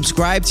 Download and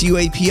subscribe to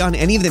UAP on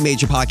any of the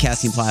major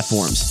podcasting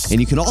platforms. And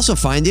you can also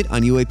find it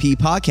on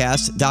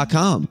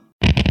UAPpodcast.com.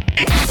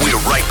 We're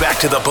right back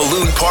to the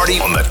Balloon Party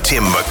on the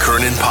Tim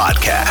McKernan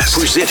Podcast.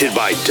 Presented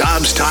by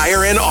Dobbs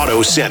Tire and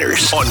Auto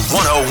Centers on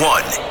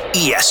 101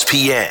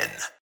 ESPN.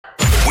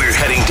 We're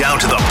heading down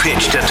to the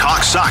pitch to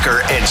talk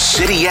soccer and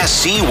City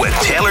SC with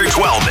Taylor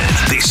Twellman.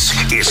 This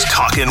is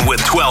Talkin' with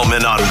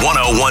Twellman on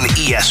 101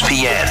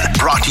 ESPN.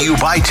 Brought to you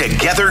by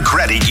Together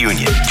Credit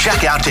Union.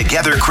 Check out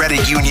Together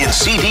Credit Union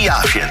CD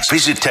options.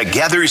 Visit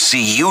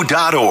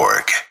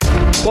togethercu.org.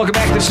 Welcome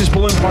back. This is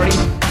Balloon Party,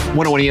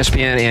 101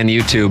 ESPN and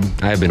YouTube.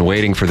 I have been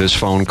waiting for this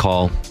phone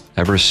call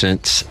ever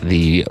since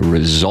the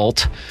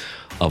result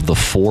of the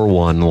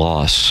 4-1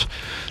 loss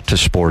to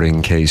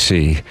Sporting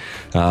KC.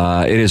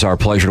 It is our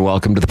pleasure to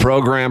welcome to the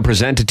program,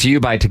 presented to you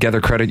by Together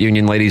Credit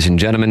Union, ladies and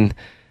gentlemen,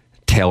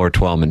 Taylor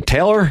Twellman.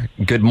 Taylor,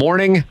 good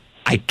morning.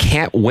 I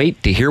can't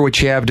wait to hear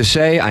what you have to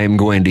say. I am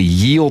going to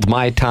yield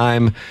my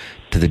time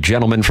to the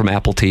gentleman from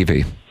Apple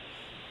TV.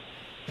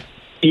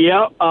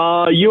 Yeah,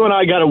 you and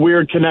I got a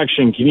weird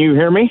connection. Can you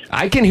hear me?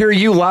 I can hear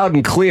you loud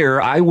and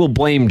clear. I will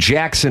blame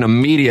Jackson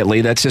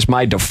immediately. That's just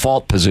my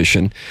default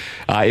position.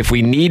 If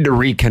we need to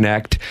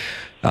reconnect,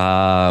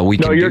 we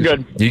can. No, you're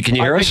good. Can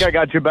you hear us? I think I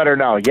got you better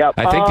now. Yep.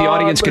 I think the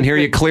audience can hear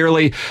you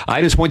clearly.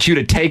 I just want you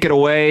to take it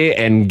away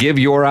and give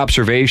your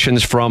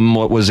observations from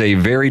what was a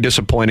very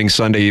disappointing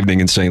Sunday evening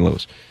in St.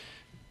 Louis.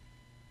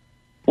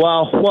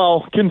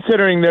 Well,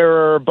 considering there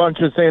are a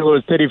bunch of St.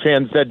 Louis City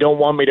fans that don't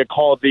want me to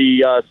call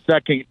the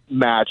second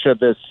match of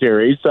this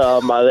series,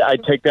 I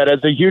take that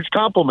as a huge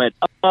compliment.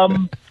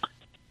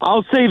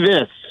 I'll say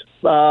this.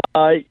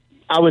 I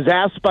was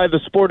asked by the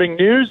Sporting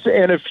News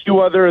and a few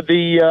other of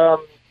the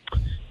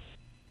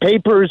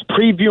papers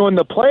previewing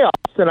the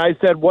playoffs, and I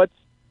said, what's...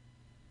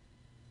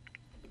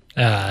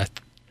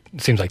 It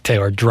seems like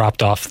Taylor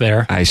dropped off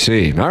there. I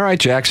see. All right,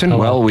 Jackson.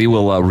 Well, we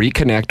will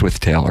reconnect with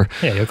Taylor.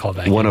 Yeah, you'll call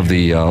back. One of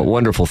the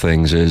wonderful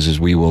things is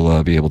we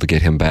will be able to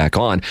get him back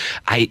on.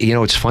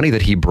 It's funny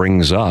that he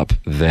brings up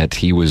that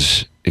he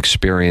was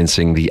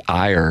experiencing the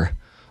ire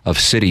of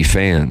City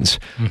fans.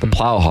 Mm-hmm. The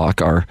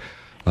Plowhawk, our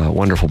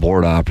wonderful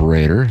board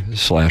operator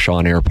 /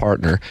 on-air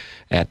partner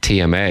at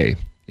TMA,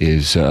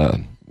 is a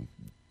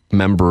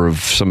member of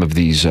some of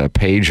these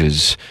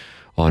pages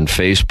on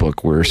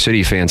Facebook where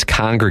City fans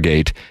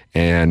congregate,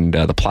 and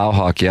the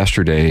Plowhawk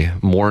yesterday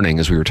morning,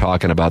 as we were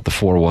talking about the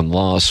 4-1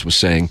 loss, was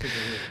saying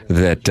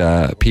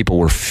that people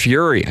were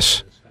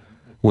furious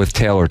with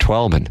Taylor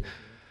Twellman.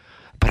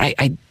 But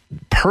I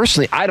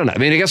personally, I don't know. I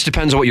mean, I guess it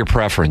depends on what your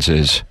preference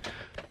is.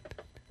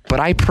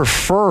 But I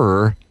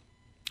prefer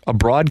a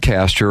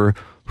broadcaster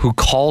who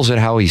calls it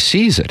how he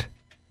sees it,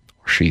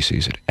 or she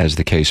sees it, as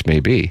the case may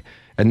be.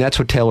 And that's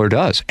what Taylor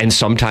does. And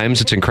sometimes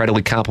it's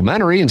incredibly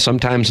complimentary and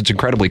sometimes it's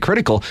incredibly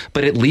critical,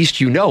 but at least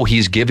you know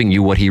he's giving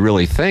you what he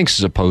really thinks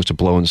as opposed to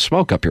blowing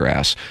smoke up your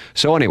ass.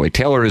 So anyway,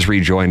 Taylor has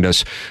rejoined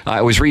us.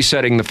 I was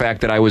resetting the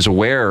fact that I was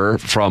aware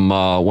from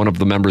one of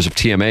the members of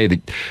TMA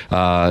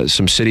that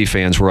some City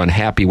fans were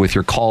unhappy with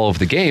your call of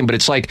the game. But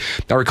it's like,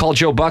 I recall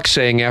Joe Buck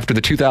saying after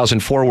the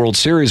 2004 World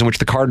Series in which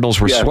the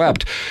Cardinals were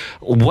swept,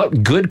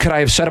 what good could I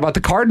have said about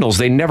the Cardinals?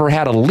 They never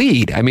had a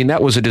lead. I mean,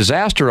 that was a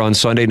disaster on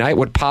Sunday night.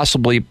 What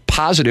possibly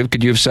positive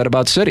could you have said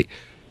about City?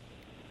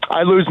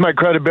 I lose my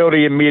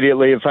credibility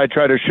immediately if I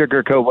try to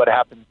sugarcoat what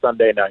happened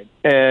Sunday night.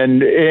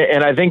 And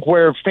I think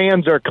where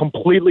fans are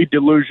completely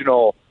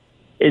delusional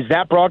is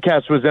that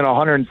broadcast was in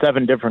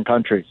 107 different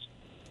countries.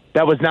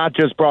 That was not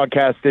just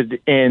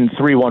broadcasted in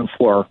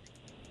 314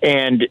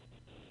 and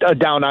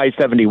down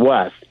I-70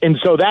 West. And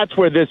so that's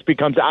where this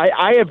becomes,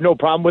 I have no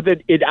problem with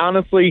it. It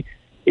honestly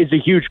is a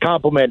huge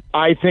compliment.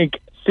 I think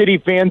City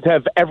fans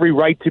have every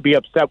right to be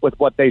upset with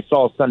what they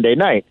saw Sunday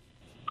night.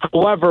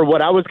 However,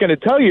 what I was going to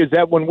tell you is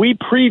that when we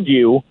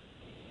preview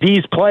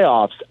these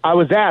playoffs, I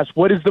was asked,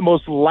 what is the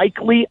most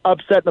likely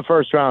upset in the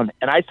first round?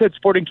 And I said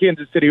Sporting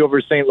Kansas City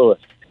over St. Louis.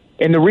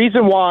 And the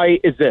reason why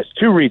is this.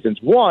 Two reasons.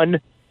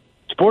 One,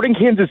 Sporting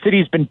Kansas City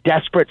has been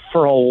desperate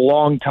for a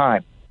long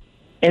time.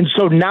 And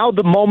so now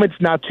the moment's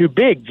not too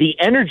big. The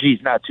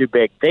energy's not too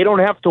big. They don't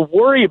have to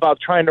worry about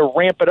trying to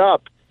ramp it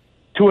up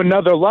to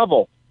another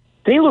level.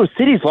 St. Louis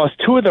City's lost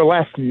 2 of their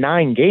last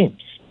 9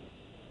 games.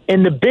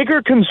 And the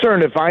bigger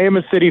concern, if I am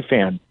a City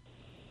fan,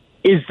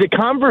 is the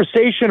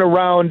conversation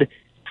around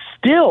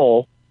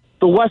still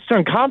the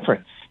Western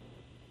Conference.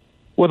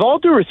 With all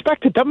due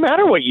respect, it doesn't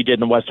matter what you did in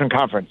the Western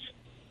Conference.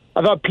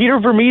 I thought Peter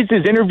Vermees'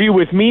 interview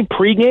with me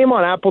pregame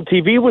on Apple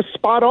TV was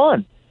spot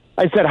on.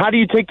 I said, how do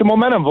you take the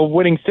momentum of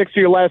winning 6 of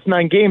your last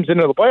 9 games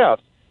into the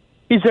playoffs?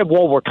 He said,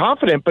 well, we're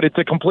confident, but it's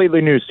a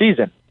completely new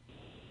season.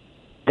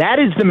 That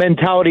is the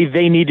mentality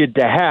they needed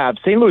to have.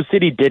 St. Louis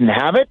City didn't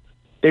have it.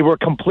 They were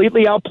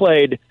completely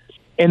outplayed.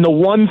 And the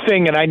one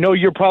thing, and I know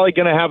you're probably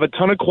going to have a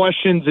ton of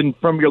questions and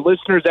from your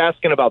listeners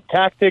asking about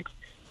tactics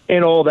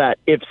and all that.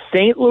 If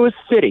St. Louis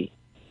City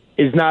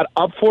is not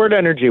up for it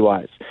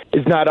energy-wise,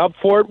 is not up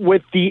for it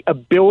with the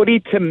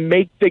ability to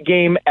make the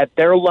game at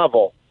their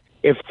level,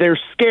 if they're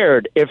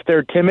scared, if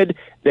they're timid,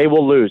 they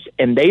will lose.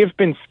 And they have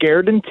been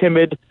scared and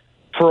timid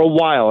for a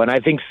while. And I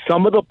think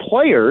some of the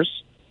players,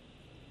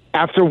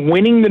 after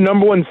winning the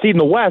number 1 seed in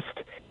the West,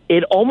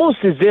 it almost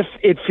as if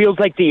it feels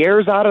like the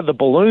air's out of the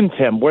balloon,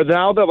 Tim, where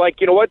now they're like,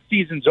 you know what,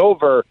 season's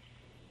over.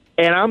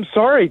 And I'm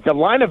sorry, the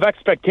line of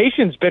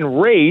expectation's been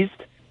raised.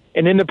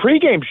 And in the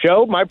pregame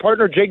show, my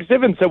partner Jake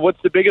Zivin said,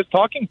 what's the biggest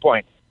talking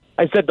point?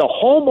 I said the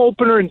home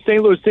opener in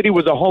St. Louis City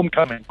was a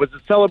homecoming, was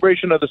a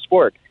celebration of the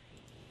sport.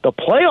 The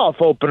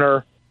playoff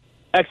opener,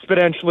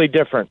 exponentially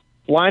different.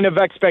 Line of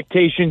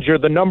expectations, you're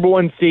the number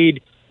 1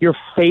 seed. You're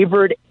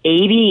favored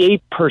 88%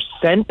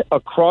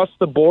 across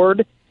the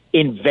board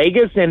in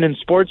Vegas and in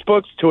sports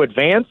books to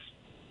advance,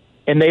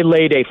 and they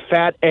laid a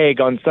fat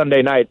egg on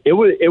Sunday night. It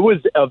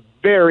was a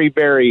very,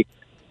 very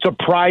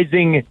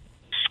surprising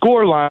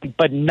scoreline,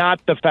 but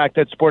not the fact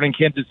that Sporting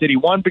Kansas City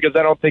won, because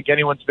I don't think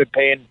anyone's been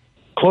paying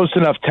close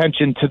enough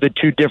attention to the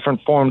 2 different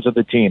forms of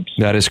the teams.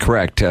 That is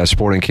correct.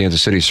 Sporting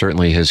Kansas City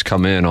certainly has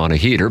come in on a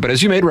heater, but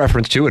as you made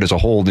reference to, it is a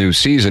whole new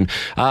season.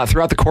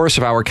 Throughout the course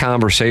of our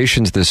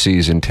conversations this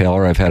season,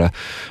 Taylor, I've had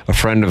a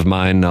friend of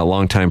mine, a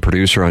longtime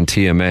producer on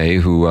TMA,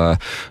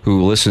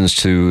 who listens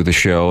to the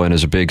show and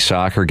is a big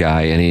soccer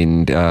guy,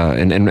 and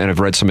I've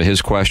read some of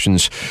his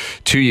questions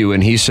to you,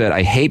 and he said,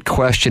 I hate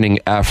questioning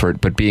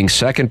effort, but being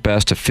second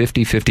best to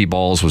 50-50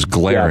 balls was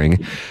glaring.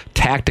 Yeah.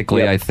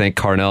 Tactically, I think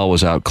Carnell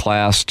was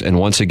outclassed,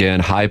 and once again,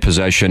 high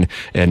possession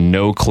and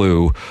no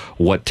clue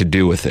what to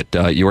do with it.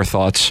 Your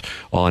thoughts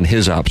on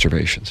his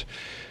observations?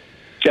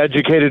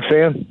 Educated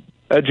fan.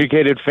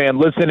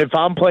 Listen, if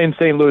I'm playing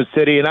St. Louis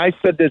City, and I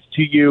said this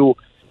to you,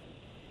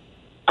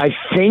 I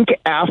think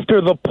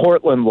after the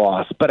Portland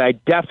loss, but I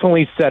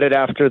definitely said it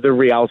after the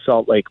Real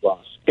Salt Lake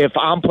loss. If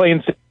I'm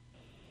playing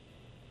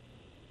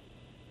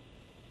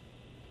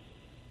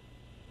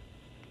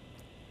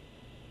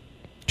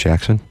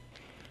Jackson?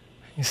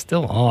 He's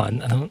still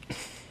on.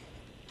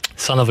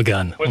 Son of a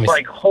gun. Was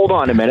like, hold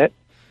on a minute.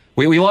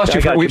 We lost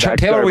you.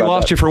 Taylor, we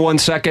lost you for 1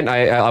 second.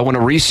 I want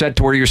to reset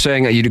to where you're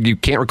saying you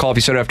can't recall if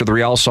you said it after the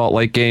Real Salt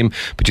Lake game,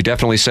 but you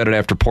definitely said it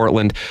after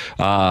Portland,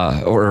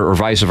 or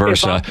vice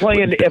versa.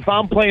 If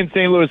I'm playing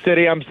St. Louis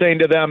City, I'm saying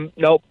to them,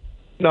 nope.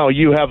 No,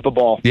 you have the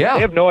ball. Yeah. They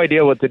have no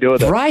idea what to do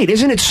with it. Right.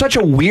 Isn't it such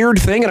a weird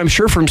thing? And I'm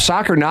sure from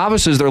soccer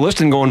novices, they're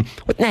listening going,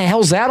 what the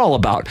hell's that all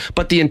about?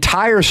 But the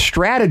entire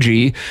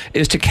strategy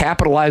is to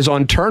capitalize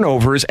on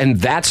turnovers, and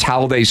that's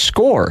how they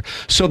score.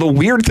 So the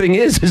weird thing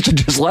is to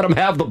just let them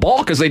have the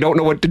ball because they don't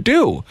know what to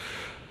do.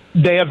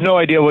 They have no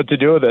idea what to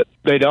do with it.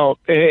 They don't.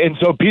 And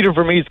so Peter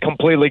Vermees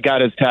completely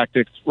got his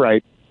tactics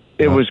right.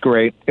 It was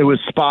great. It was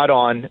spot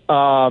on.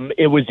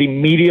 It was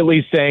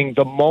immediately saying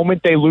the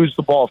moment they lose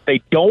the ball, if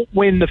they don't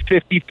win the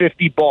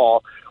 50-50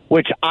 ball,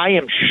 which I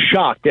am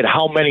shocked at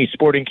how many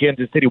Sporting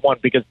Kansas City won,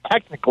 because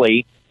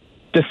technically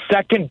the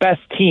second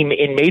best team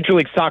in Major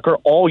League Soccer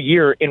all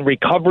year in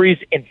recoveries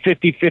in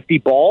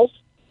 50-50 balls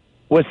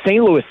was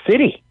St. Louis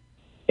City.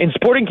 And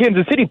Sporting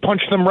Kansas City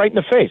punched them right in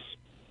the face.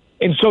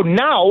 And so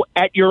now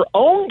at your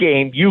own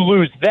game, you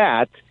lose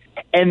that.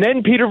 And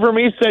then Peter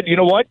Vermees said, you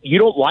know what? You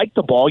don't like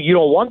the ball. You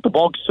don't want the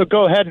ball, so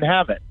go ahead and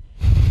have it.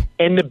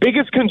 And the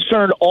biggest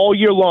concern all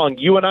year long,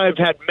 you and I have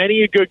had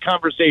many a good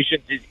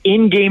conversations, is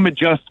in-game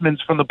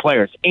adjustments from the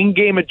players,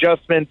 in-game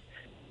adjustments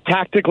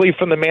tactically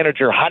from the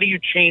manager. How do you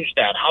change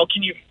that? How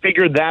can you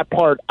figure that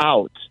part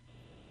out?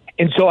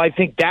 And so I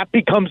think that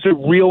becomes a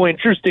real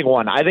interesting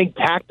one. I think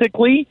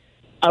tactically,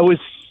 I was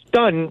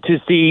stunned to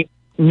see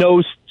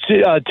no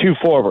 2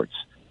 forwards.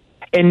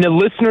 And the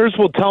listeners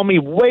will tell me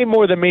way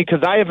more than me,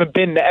 because I haven't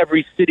been to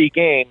every City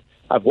game.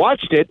 I've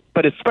watched it,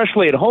 but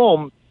especially at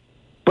home,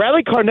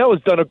 Bradley Carnell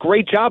has done a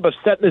great job of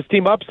setting this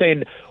team up,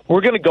 saying,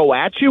 we're going to go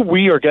at you.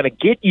 We are going to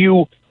get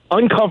you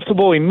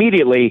uncomfortable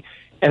immediately.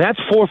 And that's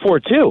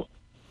 4-4-2.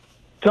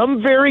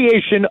 Some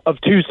variation of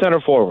 2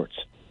 center forwards.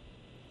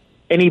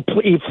 And he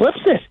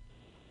flips it.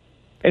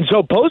 And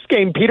so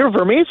post-game, Peter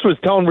Vermees was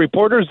telling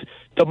reporters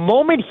the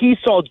moment he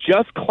saw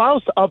Just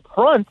Klaus up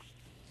front,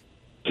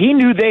 he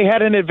knew they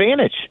had an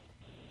advantage,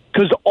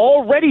 because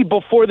already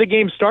before the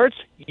game starts,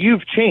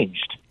 you've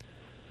changed.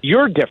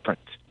 You're different.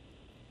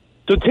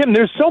 So, Tim,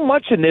 there's so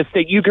much in this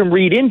that you can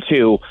read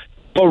into,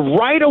 but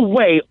right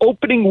away,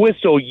 opening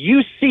whistle,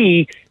 you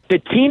see the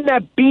team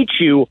that beat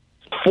you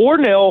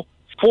 4-0,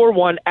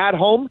 4-1 at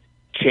home,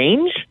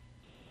 change?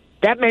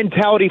 That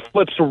mentality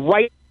flips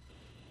right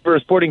for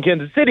Sporting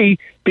Kansas City,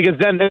 because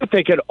then they're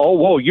thinking, oh,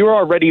 whoa, you're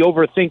already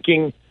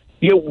overthinking.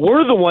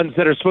 We're the ones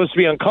that are supposed to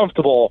be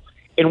uncomfortable,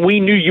 and we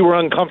knew you were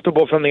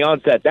uncomfortable from the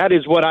onset. That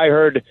is what I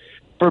heard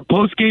for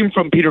postgame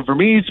from Peter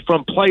Vermees,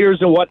 from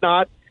players and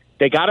whatnot.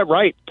 They got it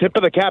right. Tip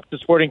of the cap to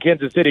Sporting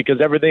Kansas City, because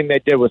everything they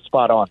did was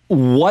spot on.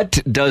 What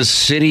does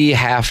City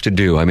have to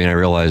do? I mean, I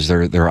realize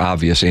there are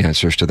obvious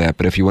answers to that,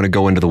 but if you want to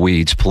go into the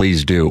weeds,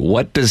 please do.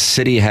 What does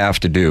City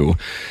have to do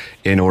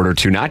in order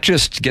to not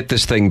just get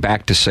this thing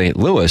back to St.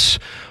 Louis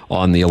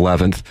on the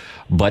 11th,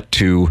 but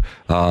to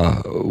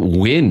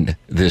win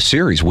this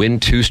series, win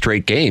 2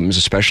 straight games,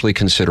 especially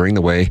considering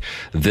the way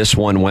this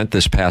one went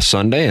this past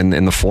Sunday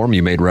and the form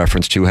you made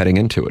reference to heading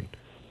into it?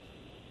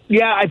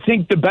 Yeah, I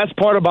think the best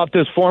part about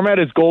this format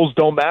is goals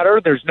don't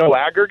matter. There's no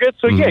aggregate.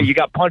 So, yeah, you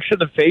got punched in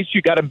the face,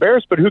 you got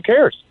embarrassed, but who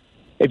cares?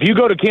 If you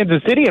go to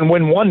Kansas City and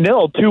win 1-0,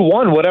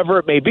 2-1, whatever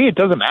it may be, it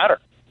doesn't matter.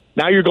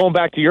 Now you're going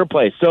back to your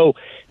place. So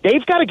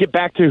they've got to get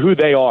back to who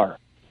they are.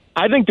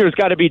 I think there's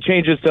got to be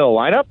changes to the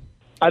lineup.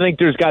 I think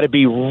there's got to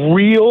be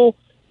real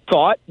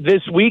thought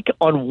this week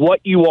on what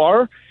you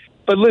are.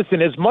 But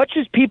listen, as much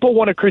as people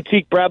want to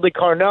critique Bradley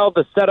Carnell,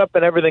 the setup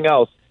and everything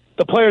else,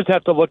 the players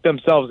have to look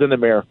themselves in the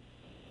mirror.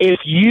 If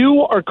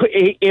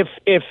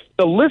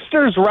the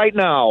listeners right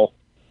now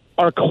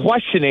are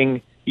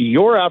questioning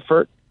your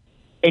effort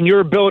and your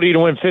ability to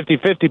win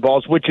 50-50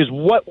 balls, which is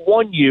what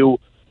won you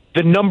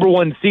the number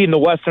 1 seed in the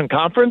Western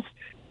Conference,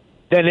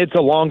 then it's a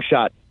long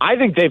shot. I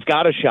think they've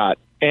got a shot,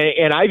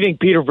 and I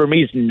think Peter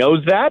Vermees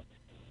knows that,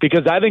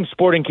 because I think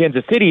Sporting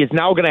Kansas City is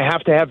now going to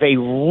have a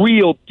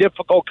real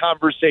difficult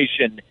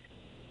conversation.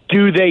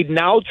 Do they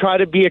now try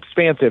to be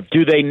expansive?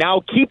 Do they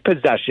now keep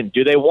possession?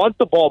 Do they want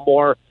the ball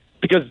more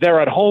because they're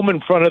at home in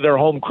front of their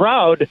home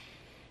crowd?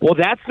 Well,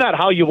 that's not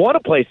how you want to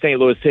play St.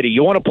 Louis City.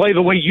 You want to play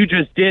the way you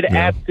just did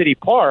at City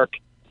Park.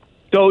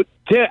 So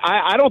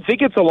I don't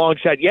think it's a long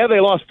shot. Yeah, they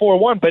lost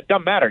 4-1, but it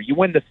doesn't matter. You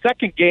win the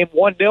second game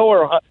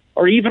 1-0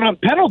 or even on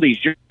penalties,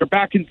 you're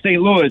back in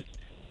St. Louis.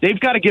 They've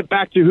got to get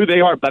back to who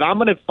they are. But I'm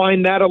going to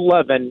find that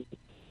 11.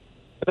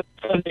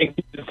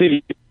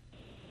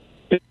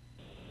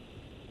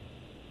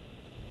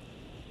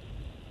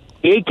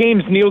 8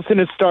 games Nielsen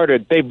has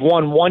started. They've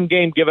won 1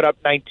 game, given up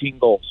 19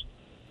 goals.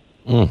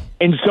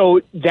 And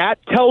so that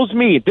tells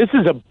me this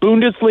is a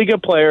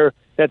Bundesliga player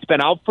that's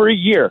been out for a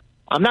year.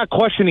 I'm not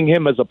questioning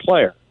him as a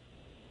player.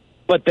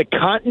 But the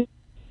continent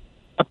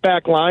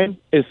back line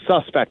is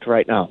suspect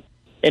right now.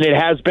 And it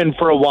has been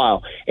for a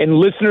while. And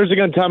listeners are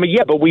going to tell me,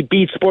 yeah, but we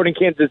beat Sporting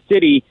Kansas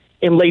City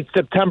in late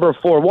September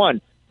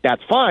 4-1.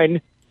 That's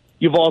fine.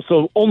 You've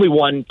also only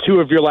won 2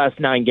 of your last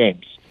 9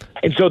 games.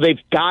 And so they've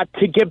got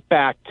to get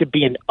back to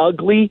being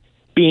ugly,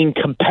 being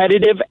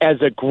competitive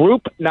as a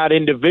group, not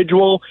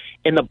individual,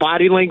 and the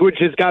body language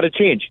has got to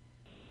change.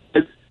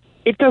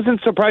 It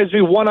doesn't surprise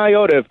me one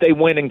iota if they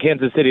win in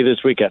Kansas City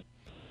this weekend.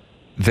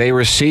 They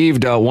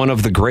received one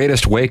of the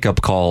greatest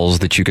wake-up calls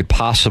that you could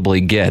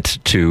possibly get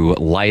to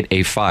light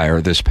a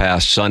fire this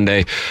past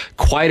Sunday.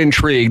 Quite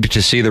intrigued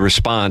to see the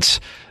response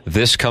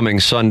this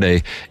coming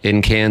Sunday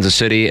in Kansas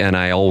City, and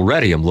I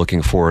already am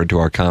looking forward to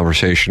our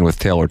conversation with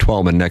Taylor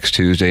Twellman next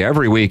Tuesday.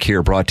 Every week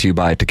here, brought to you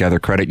by Together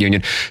Credit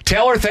Union.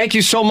 Taylor, thank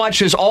you so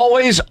much as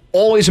always.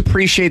 Always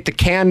appreciate the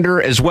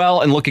candor as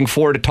well, and looking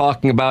forward to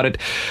talking about it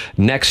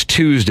next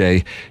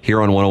Tuesday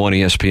here on 101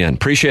 ESPN.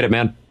 Appreciate it,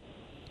 man.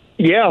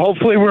 Yeah,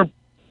 hopefully we're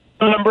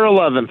number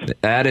 11.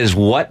 That is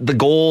what the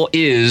goal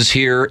is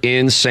here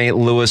in St.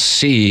 Louis.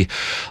 See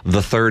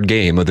the 3rd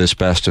game of this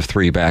best of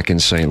 3 back in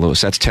St.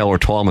 Louis. That's Taylor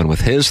Twellman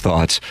with his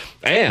thoughts.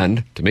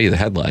 And, to me, the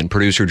headline,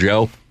 producer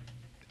Joe,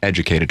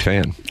 educated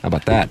fan. How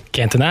about that?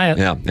 Can't deny it.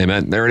 Yeah,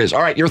 amen. There it is.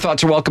 All right, your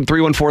thoughts are welcome.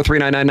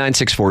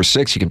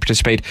 314-399-9646. You can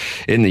participate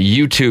in the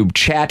YouTube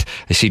chat.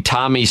 I see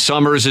Tommy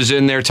Summers is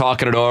in there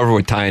talking it over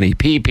with Tiny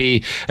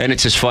PP, and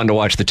it's just fun to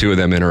watch the two of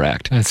them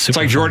interact. It's like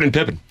fun. Jordan and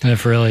Pippen.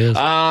 It really is.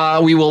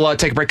 We will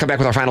take a break, come back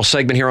with our final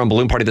segment here on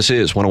Balloon Party. This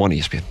is 101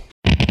 ESPN.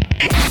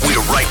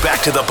 We're right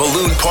back to the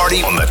Balloon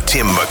Party on the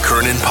Tim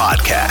McKernan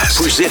Podcast.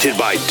 Presented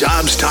by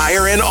Dobbs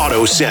Tire and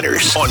Auto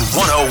Centers on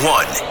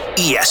 101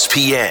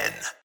 ESPN.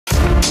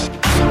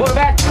 Welcome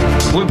back.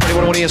 Balloon Party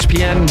 101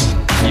 ESPN,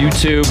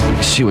 YouTube.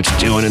 See what's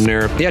doing in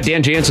there. Yeah,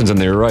 Dan Jansen's in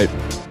there, right?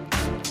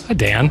 Hi,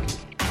 Dan.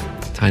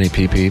 Tiny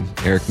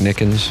PP, Eric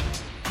Nickens.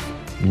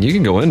 You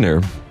can go in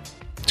there.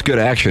 It's good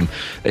action.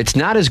 It's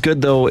not as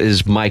good, though,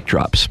 as Mic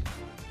Drops.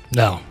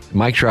 No.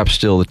 Mic Drop's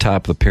still the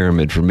top of the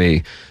pyramid for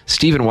me.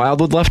 Stephen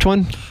Wildwood left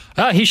one?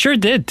 He sure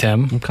did,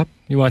 Tim. Okay.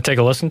 You want to take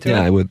a listen to it?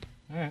 Yeah, I would.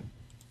 All right.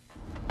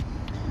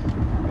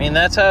 I mean,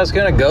 that's how it's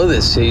going to go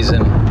this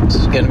season.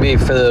 It's going to be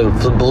for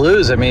the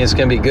Blues. I mean, it's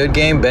going to be good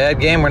game, bad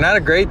game. We're not a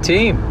great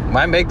team.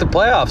 Might make the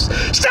playoffs.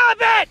 Stop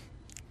it!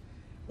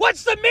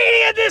 What's the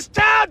media in this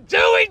town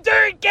doing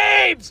during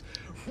games?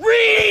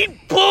 Reading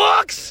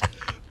books?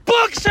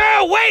 Books are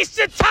a waste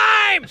of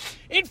time.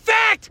 In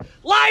fact,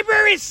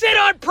 libraries sit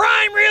on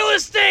prime real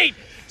estate.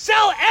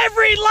 Sell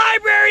every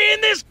library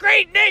in this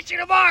great nation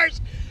of ours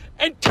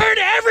and turn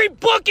every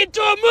book into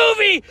a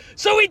movie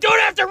so we don't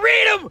have to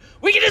read them.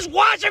 We can just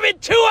watch them in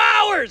 2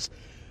 hours.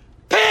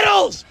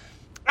 Piddles,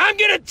 I'm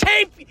going to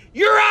tape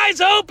your eyes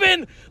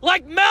open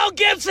like Mel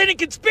Gibson in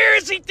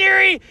Conspiracy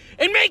Theory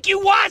and make you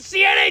watch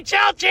the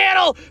NHL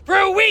channel for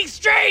a week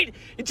straight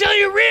until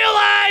you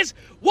realize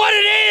what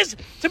it is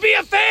to be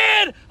a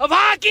fan of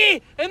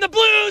hockey and the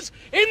Blues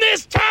in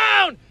this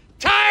town.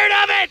 Tired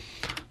of it.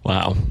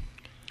 Wow.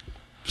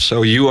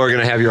 So you are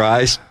going to have your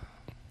eyes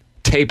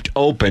taped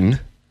open.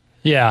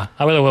 Yeah,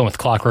 I would have went with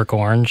Clockwork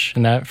Orange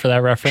in that for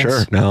that reference.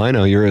 Sure. Now I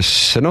know you're a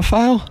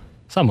cinephile.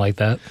 Something like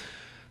that.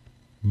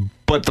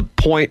 But the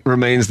point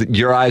remains that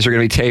your eyes are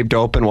going to be taped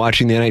open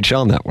watching the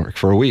NHL Network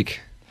for a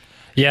week.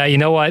 Yeah, you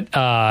know what?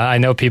 I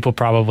know people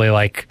probably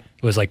it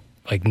was like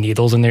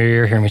needles in their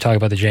ear hearing me talk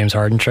about the James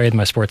Harden trade,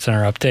 my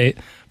SportsCenter update.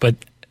 But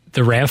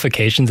the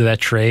ramifications of that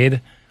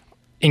trade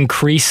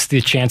increase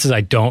the chances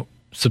I don't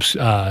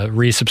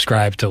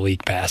resubscribe to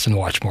League Pass and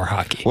watch more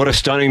hockey. What a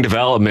stunning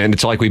development.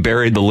 It's like we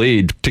buried the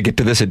lead to get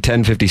to this at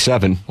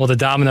 10:57. Well, the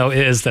domino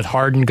is that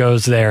Harden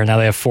goes there. Now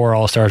they have 4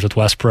 All-Stars with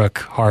Westbrook,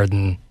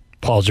 Harden,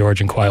 Paul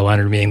George, and Kawhi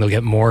Leonard, meaning they'll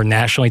get more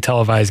nationally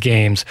televised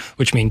games,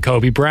 which means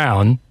Kobe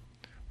Brown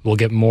will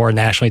get more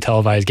nationally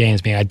televised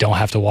games, meaning I don't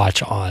have to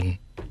watch on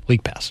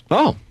League Pass.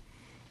 Oh.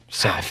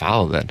 So I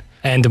follow that.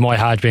 And Demoy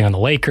Hodge being on the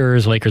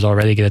Lakers. Lakers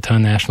already get a ton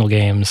of national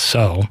games,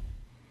 so...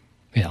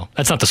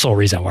 that's not the sole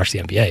reason I watch the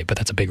NBA, but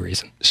that's a big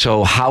reason.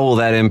 So how will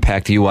that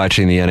impact you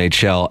watching the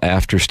NHL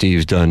after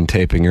Steve's done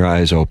taping your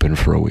eyes open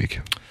for a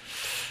week?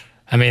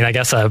 I mean, I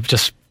guess I've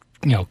just,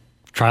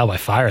 trial by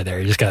fire there.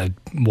 You just got to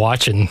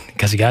watch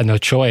because you got no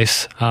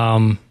choice.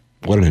 What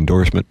an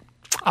endorsement.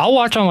 I'll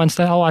watch on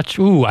Wednesday.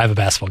 I have a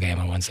basketball game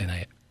on Wednesday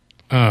night.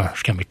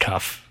 It's going to be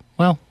tough.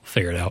 Well, we'll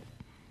figure it out.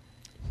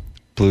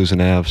 Blues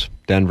and Avs,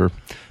 Denver.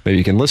 Maybe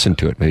you can listen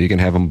to it. Maybe you can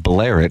have them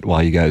blare it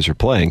while you guys are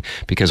playing,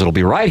 because it'll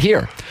be right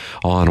here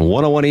on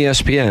 101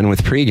 ESPN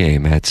with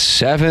pregame at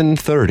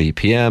 7:30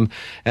 p.m.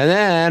 And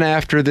then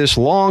after this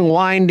long,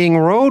 winding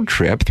road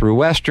trip through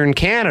Western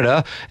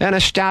Canada and a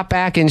stop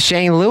back in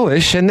St.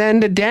 Louis and then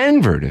to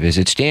Denver to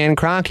visit Stan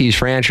Kroenke's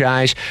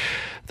franchise,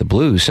 the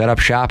Blues set up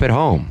shop at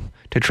home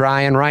to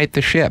try and right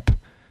the ship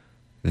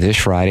this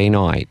Friday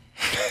night.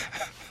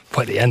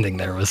 Boy, the ending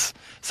there was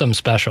something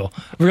special.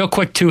 Real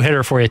quick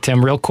 2-hitter for you,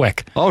 Tim. Real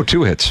quick. Oh,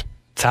 2 hits.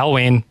 It's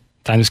Halloween.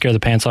 Time to scare the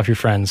pants off your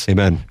friends.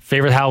 Amen.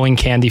 Favorite Halloween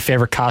candy,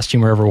 favorite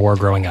costume you ever wore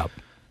growing up?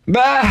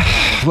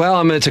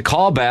 Well, it's a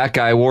callback.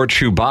 I wore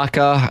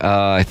Chewbacca,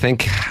 I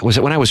think, was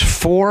it when I was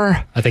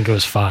 4? I think it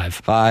was 5.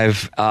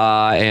 5.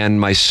 And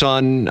my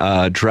son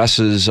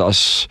dresses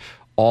us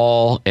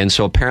all, and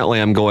so apparently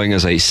I'm going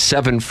as a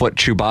 7-foot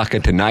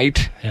Chewbacca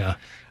tonight.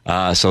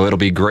 Yeah. So it'll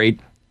be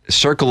great.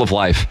 Circle of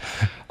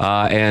life.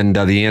 And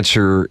the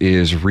answer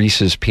is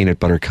Reese's Peanut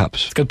Butter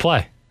Cups. It's a good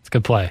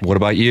play. What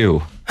about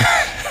you?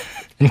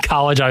 In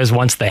college, I was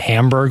once the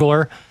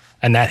Hamburglar,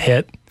 and that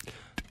hit.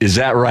 Is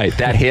that right?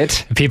 That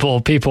hit? People.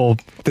 Did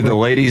the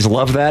ladies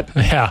love that?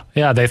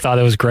 Yeah, they thought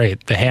it was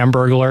great. The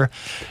Hamburglar.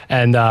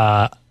 And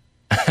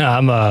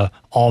I'm a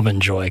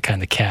Almond Joy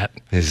kind of cat.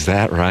 Is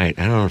that right?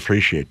 I don't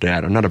appreciate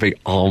that. I'm not a big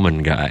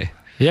almond guy.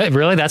 Yeah,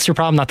 really? That's your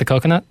problem, not the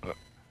coconut?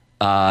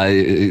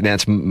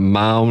 That's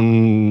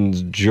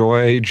Mounds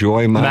Joy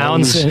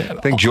Mounds. I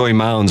think Joy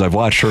Mounds. I've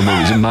watched her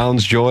movies.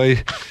 Mounds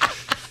Joy.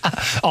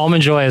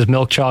 Almond Joy is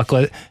milk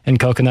chocolate and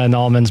coconut and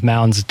almonds.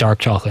 Mounds is dark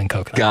chocolate and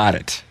coconut. Got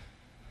it.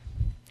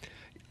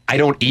 I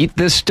don't eat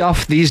this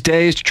stuff these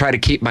days to try to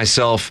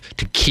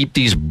keep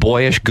these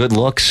boyish good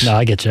looks. No,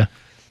 I get you.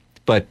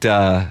 But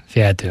if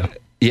you had to.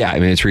 Yeah, I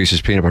mean, it's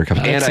Reese's Peanut Butter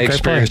Cups. And I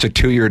experienced a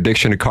 2-year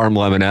addiction to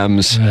caramel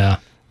M&Ms. Yeah.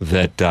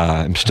 That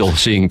I'm still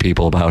seeing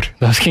people about.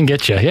 Those can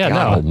get you. Yeah,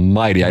 God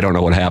almighty, I don't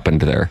know what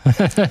happened there.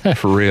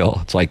 For real.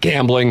 It's like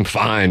gambling,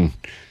 fine.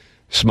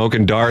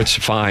 Smoking darts,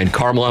 fine.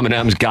 Caramel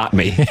M&Ms got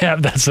me. Yeah,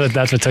 that's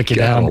what took you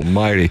down. God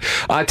almighty.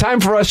 Time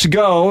for us to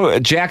go.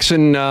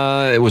 Jackson,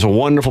 it was a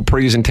wonderful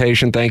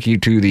presentation. Thank you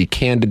to the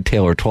candid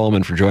Taylor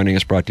Twellman for joining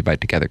us, brought to you by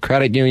Together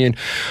Credit Union.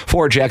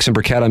 For Jackson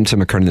Burkett, I'm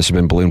Tim McKernan. This has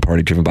been Balloon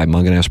Party, driven by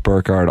Munganess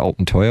Burkhardt,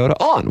 Alton Toyota,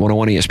 on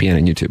 101 ESPN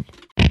and YouTube.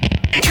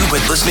 You've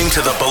been listening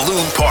to the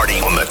Balloon Party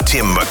on the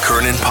Tim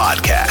McKernan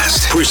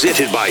Podcast,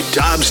 presented by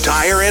Dobbs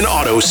Tire and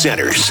Auto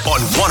Centers on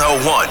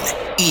 101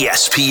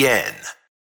 ESPN.